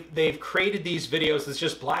is they've created these videos that's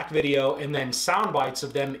just black video and then sound bites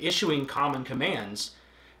of them issuing common commands.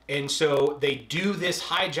 And so they do this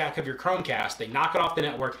hijack of your Chromecast. They knock it off the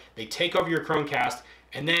network. They take over your Chromecast.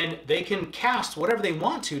 And then they can cast whatever they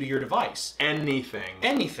want to your device. Anything.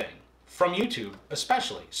 Anything. From YouTube,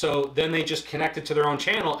 especially. So then they just connect it to their own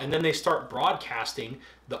channel, and then they start broadcasting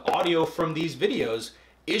the audio from these videos,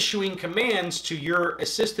 issuing commands to your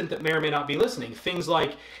assistant that may or may not be listening. Things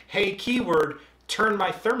like, hey, keyword, turn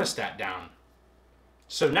my thermostat down.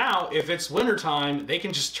 So now, if it's wintertime, they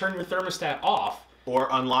can just turn your thermostat off. Or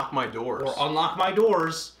unlock my doors. Or unlock my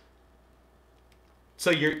doors.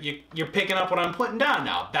 So you're picking up what I'm putting down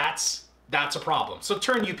now. That's a problem. So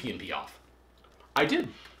turn UPnP off. I did.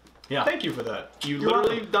 Yeah. Thank you for that. You've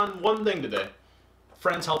literally done one thing today.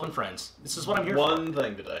 Friends helping friends. This is what I'm here for. One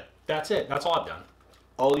thing today. That's it. That's all I've done.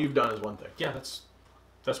 All you've done is one thing. Yeah, that's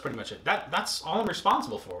pretty much it. That's all I'm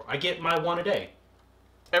responsible for. I get my one a day.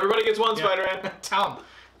 Everybody gets one, Spider-Man. Tell them.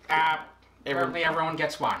 Apparently everyone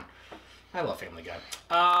gets one. I love Family Guy.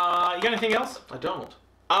 You got anything else? I don't.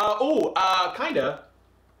 Kinda.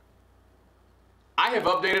 I have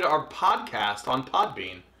updated our podcast on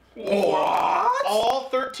Podbean. What? All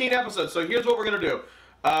 13 episodes. So here's what we're going to do.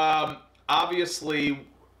 Obviously,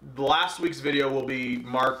 last week's video will be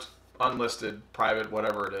marked unlisted, private,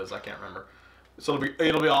 whatever it is. I can't remember. So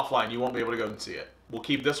it'll be offline. You won't be able to go and see it. We'll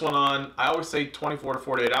keep this one on. I always say 24 to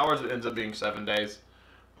 48 hours. It ends up being 7 days.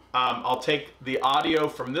 I'll take the audio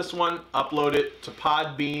from this one, upload it to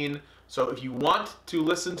Podbean. So if you want to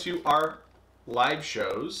listen to our live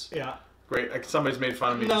shows... Yeah. Great. Somebody's made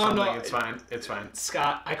fun of me for something. No. It's fine. It's fine.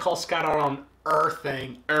 Scott, I call Scott out on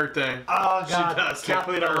Earthing. Earthing. Oh, God.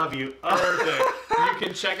 Kathleen, I love you. Earthing. You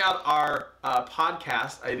can check out our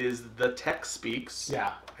podcast. It is The Tech Speaks.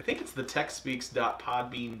 Yeah. I think it's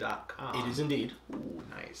thetechspeaks.podbean.com. It is indeed. Ooh,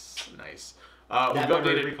 nice. Nice. We've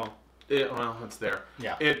updated. Well, it's there.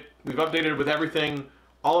 Yeah. We've updated with everything.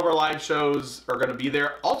 All of our live shows are going to be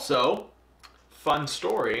there. Also, fun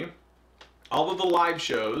story, all of the live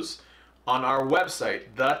shows on our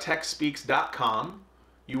website, thetechspeaks.com.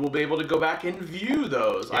 You will be able to go back and view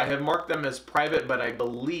those. Yeah. I have marked them as private, but I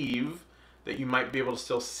believe that you might be able to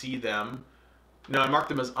still see them. No, I marked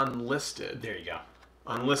them as unlisted. There you go.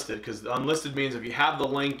 Unlisted, because unlisted means if you have the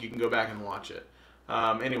link, you can go back and watch it.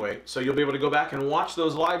 Anyway, so you'll be able to go back and watch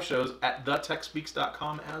those live shows at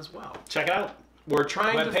thetechspeaks.com as well. Check it out. We're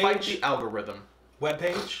trying to Webpage. fight the algorithm.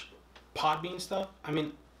 Webpage, Podbean stuff. I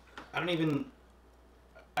mean, I don't even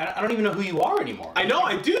know who you are anymore. I know,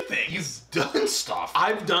 I do things. You've done stuff.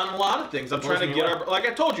 I've done a lot of things. I'm trying to get our... Like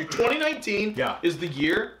I told you, 2019 is the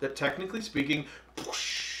year that, technically speaking...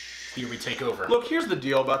 Here we take over. Look, here's the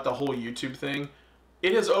deal about the whole YouTube thing.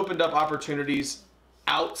 It has opened up opportunities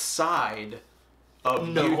outside of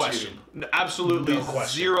YouTube. Question. Absolutely No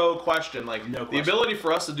question. zero question. Like, No the question. ability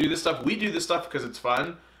for us to do this stuff, we do this stuff because it's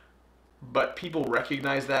fun, but people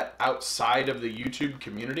recognize that outside of the YouTube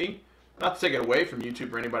community. Not to take it away from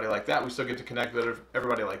YouTube or anybody like that. We still get to connect with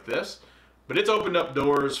everybody like this. But it's opened up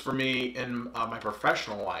doors for me in my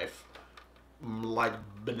professional life like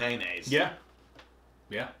bananas. Yeah.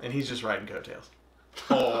 Yeah. And he's just riding coattails.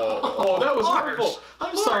 Oh, that was hurtful.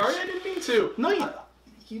 I'm sorry, I didn't mean to. No,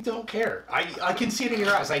 you don't care. I can see it in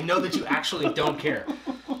your eyes. I know that you actually don't care.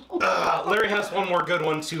 Larry has one more good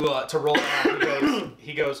one to roll out.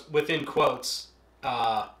 He goes within quotes.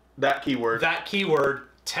 That keyword. That keyword.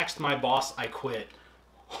 Text my boss. I quit.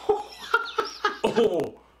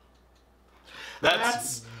 Oh,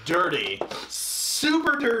 that's dirty.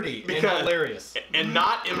 Super dirty and hilarious. And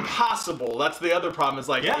not impossible. That's the other problem. Is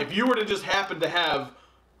like, if you were to just happen to have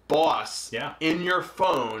boss in your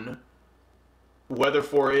phone, whether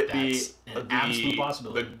for it be an absolute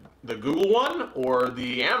possibility. The Google one or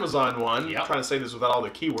the Amazon one, I'm trying to say this without all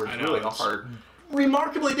the keywords, really hard.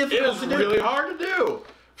 Remarkably difficult to do. It is really hard to do.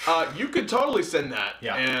 You could totally send that.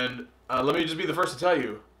 Yeah. And let me just be the first to tell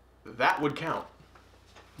you, that would count.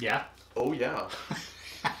 Yeah? Oh, yeah.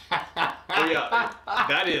 Oh yeah,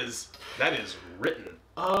 that is written.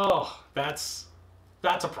 Oh, that's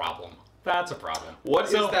a problem. That's a problem. What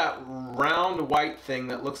is that round white thing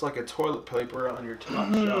that looks like a toilet paper on your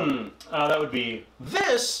top shelf? That would be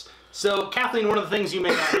this. So, Kathleen, one of the things you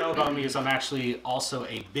may not know about me is I'm actually also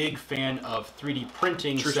a big fan of 3D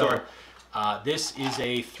printing. True story. This is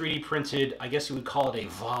a 3D printed, I guess you would call it a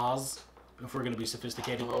vase, if we're going to be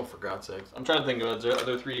sophisticated. Oh, for God's sakes. I'm trying to think of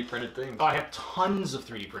other 3D printed things. Oh, I have tons of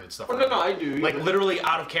 3D printed stuff. Oh, no, I do. Like, literally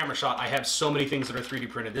out of camera shot, I have so many things that are 3D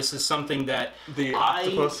printed. This is something that the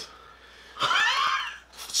octopus.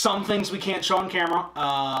 Some things we can't show on camera.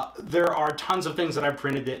 There are tons of things that I've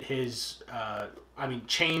printed that has,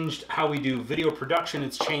 changed how we do video production.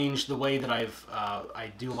 It's changed the way that I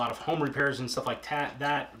do a lot of home repairs and stuff like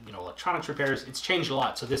that. Electronics repairs. It's changed a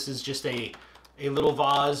lot. So this is just a little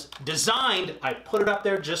vase designed. I put it up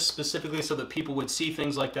there just specifically so that people would see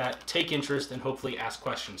things like that, take interest, and hopefully ask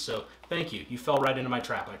questions. So thank you. You fell right into my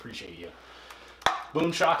trap. I appreciate you.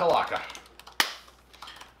 Boom shakalaka.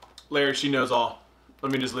 Larry, she knows all.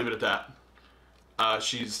 Let me just leave it at that.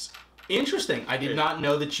 She's interesting. I did not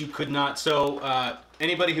know that you could not. So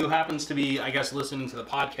anybody who happens to be, I guess, listening to the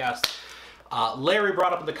podcast, Larry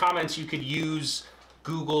brought up in the comments you could use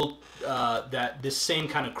Google this same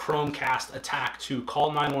kind of Chromecast attack to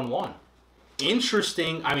call 911.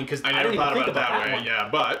 Interesting. I mean, because I didn't even think about that one. Yeah,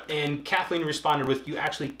 but and Kathleen responded with, "You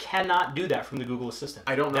actually cannot do that from the Google Assistant."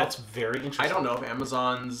 I don't know. That's very interesting. I don't know if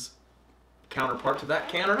Amazon's counterpart to that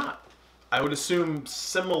can or not. I would assume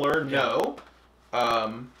similar. No.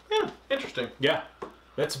 Yeah. Interesting. Yeah.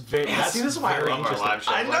 That's very. See, this is why I love our live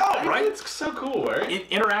show. I know, right? It's so cool, right?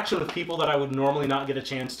 Interaction with people that I would normally not get a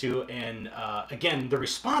chance to, and again, the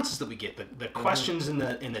responses that we get, the questions and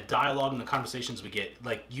the dialogue and the conversations we get,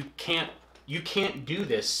 like you can't do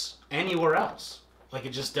this anywhere else. Like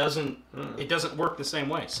it just doesn't. It doesn't work the same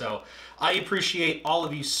way. So I appreciate all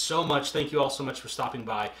of you so much. Thank you all so much for stopping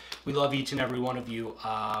by. We love each and every one of you.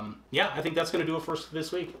 Yeah, I think that's gonna do it for us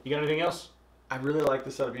this week. You got anything else? I really like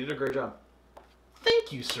the setup. You did a great job.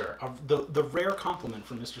 Thank you, sir. The rare compliment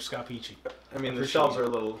from Mr. Scapici. I mean, the shelves are a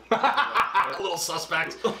little... a little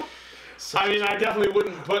suspect. I mean, I definitely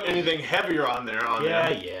wouldn't put anything heavier on there.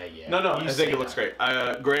 Yeah. No, I think it looks great.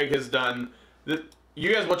 Greg has done...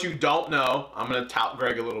 You guys, what you don't know, I'm going to tout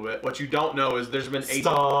Greg a little bit. What you don't know is there's been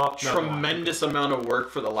a tremendous amount of work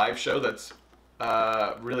for the live show that's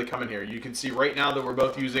really coming here. You can see right now that we're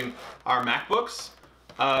both using our MacBooks,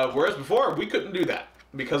 whereas before we couldn't do that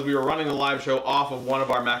because we were running the live show off of one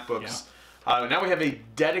of our MacBooks. Yeah. Now we have a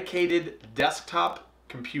dedicated desktop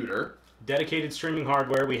computer dedicated streaming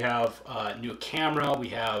hardware. We have new camera. We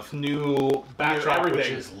have new backdrop, which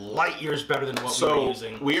is light years better than what we were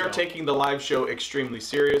using. We are taking the live show extremely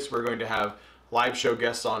serious. We're going to have live show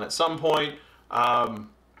guests on at some point.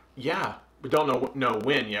 Yeah, we don't know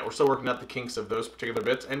when yet. We're still working out the kinks of those particular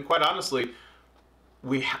bits. And quite honestly,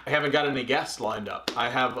 we haven't got any guests lined up. I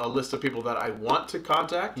have a list of people that I want to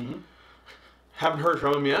contact. Haven't heard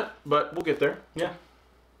from them yet, but we'll get there. Yeah.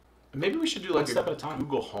 Maybe we should do like step at a time.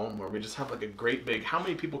 Google Home where we just have like a great big. How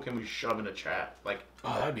many people can we shove in a chat? Like,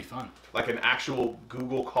 oh, that'd be fun. Like an actual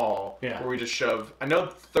Google call. Yeah. Where we just shove. I know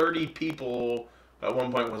 30 people at one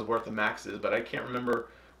point was what the max is, but I can't remember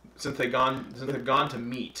since they've gone to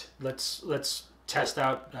Meet. Let's test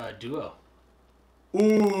out Duo.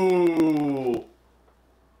 Ooh.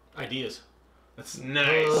 Ideas. That's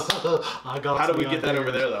nice. I got How do we get that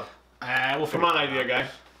over there though? Come on, idea guy.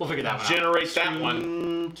 We'll figure that one out. Generate that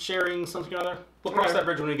one. Sharing something or other. We'll cross that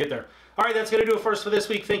bridge when we get there. All right, that's going to do it for us for this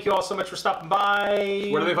week. Thank you all so much for stopping by.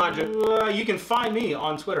 Where do they find you? You can find me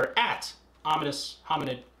on Twitter at Ominous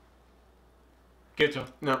Hominid. Give it to him.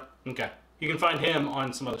 No. Okay. You can find him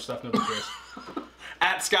on some other stuff. Nobody cares.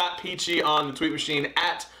 At Scott Peachy on the tweet machine.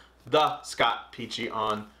 At the Scott Peachy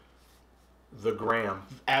on the gram.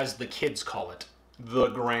 As the kids call it. The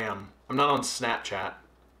gram. I'm not on Snapchat.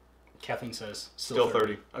 Kathleen says still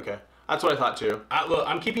 30. Okay. That's what I thought too. Look,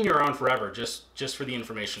 I'm keeping you around forever just for the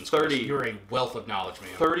information. 30. You're a wealth of knowledge, man.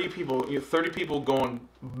 30 people going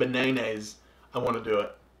bananas. I want to do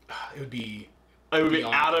it. It would be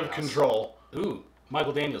out of control. Ooh,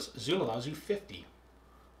 Michael Daniels. Zoom allows you 50.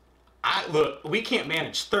 Look, we can't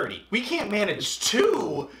manage 30. We can't manage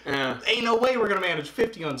 2. Yeah. Ain't no way we're gonna manage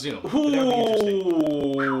 50 on Zoom. That would be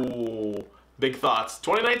interesting. Big thoughts.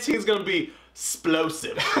 2019 is gonna be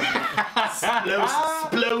explosive.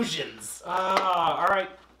 Explosions. All right.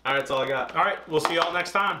 All right, that's all I got. All right, we'll see you all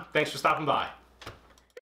next time. Thanks for stopping by.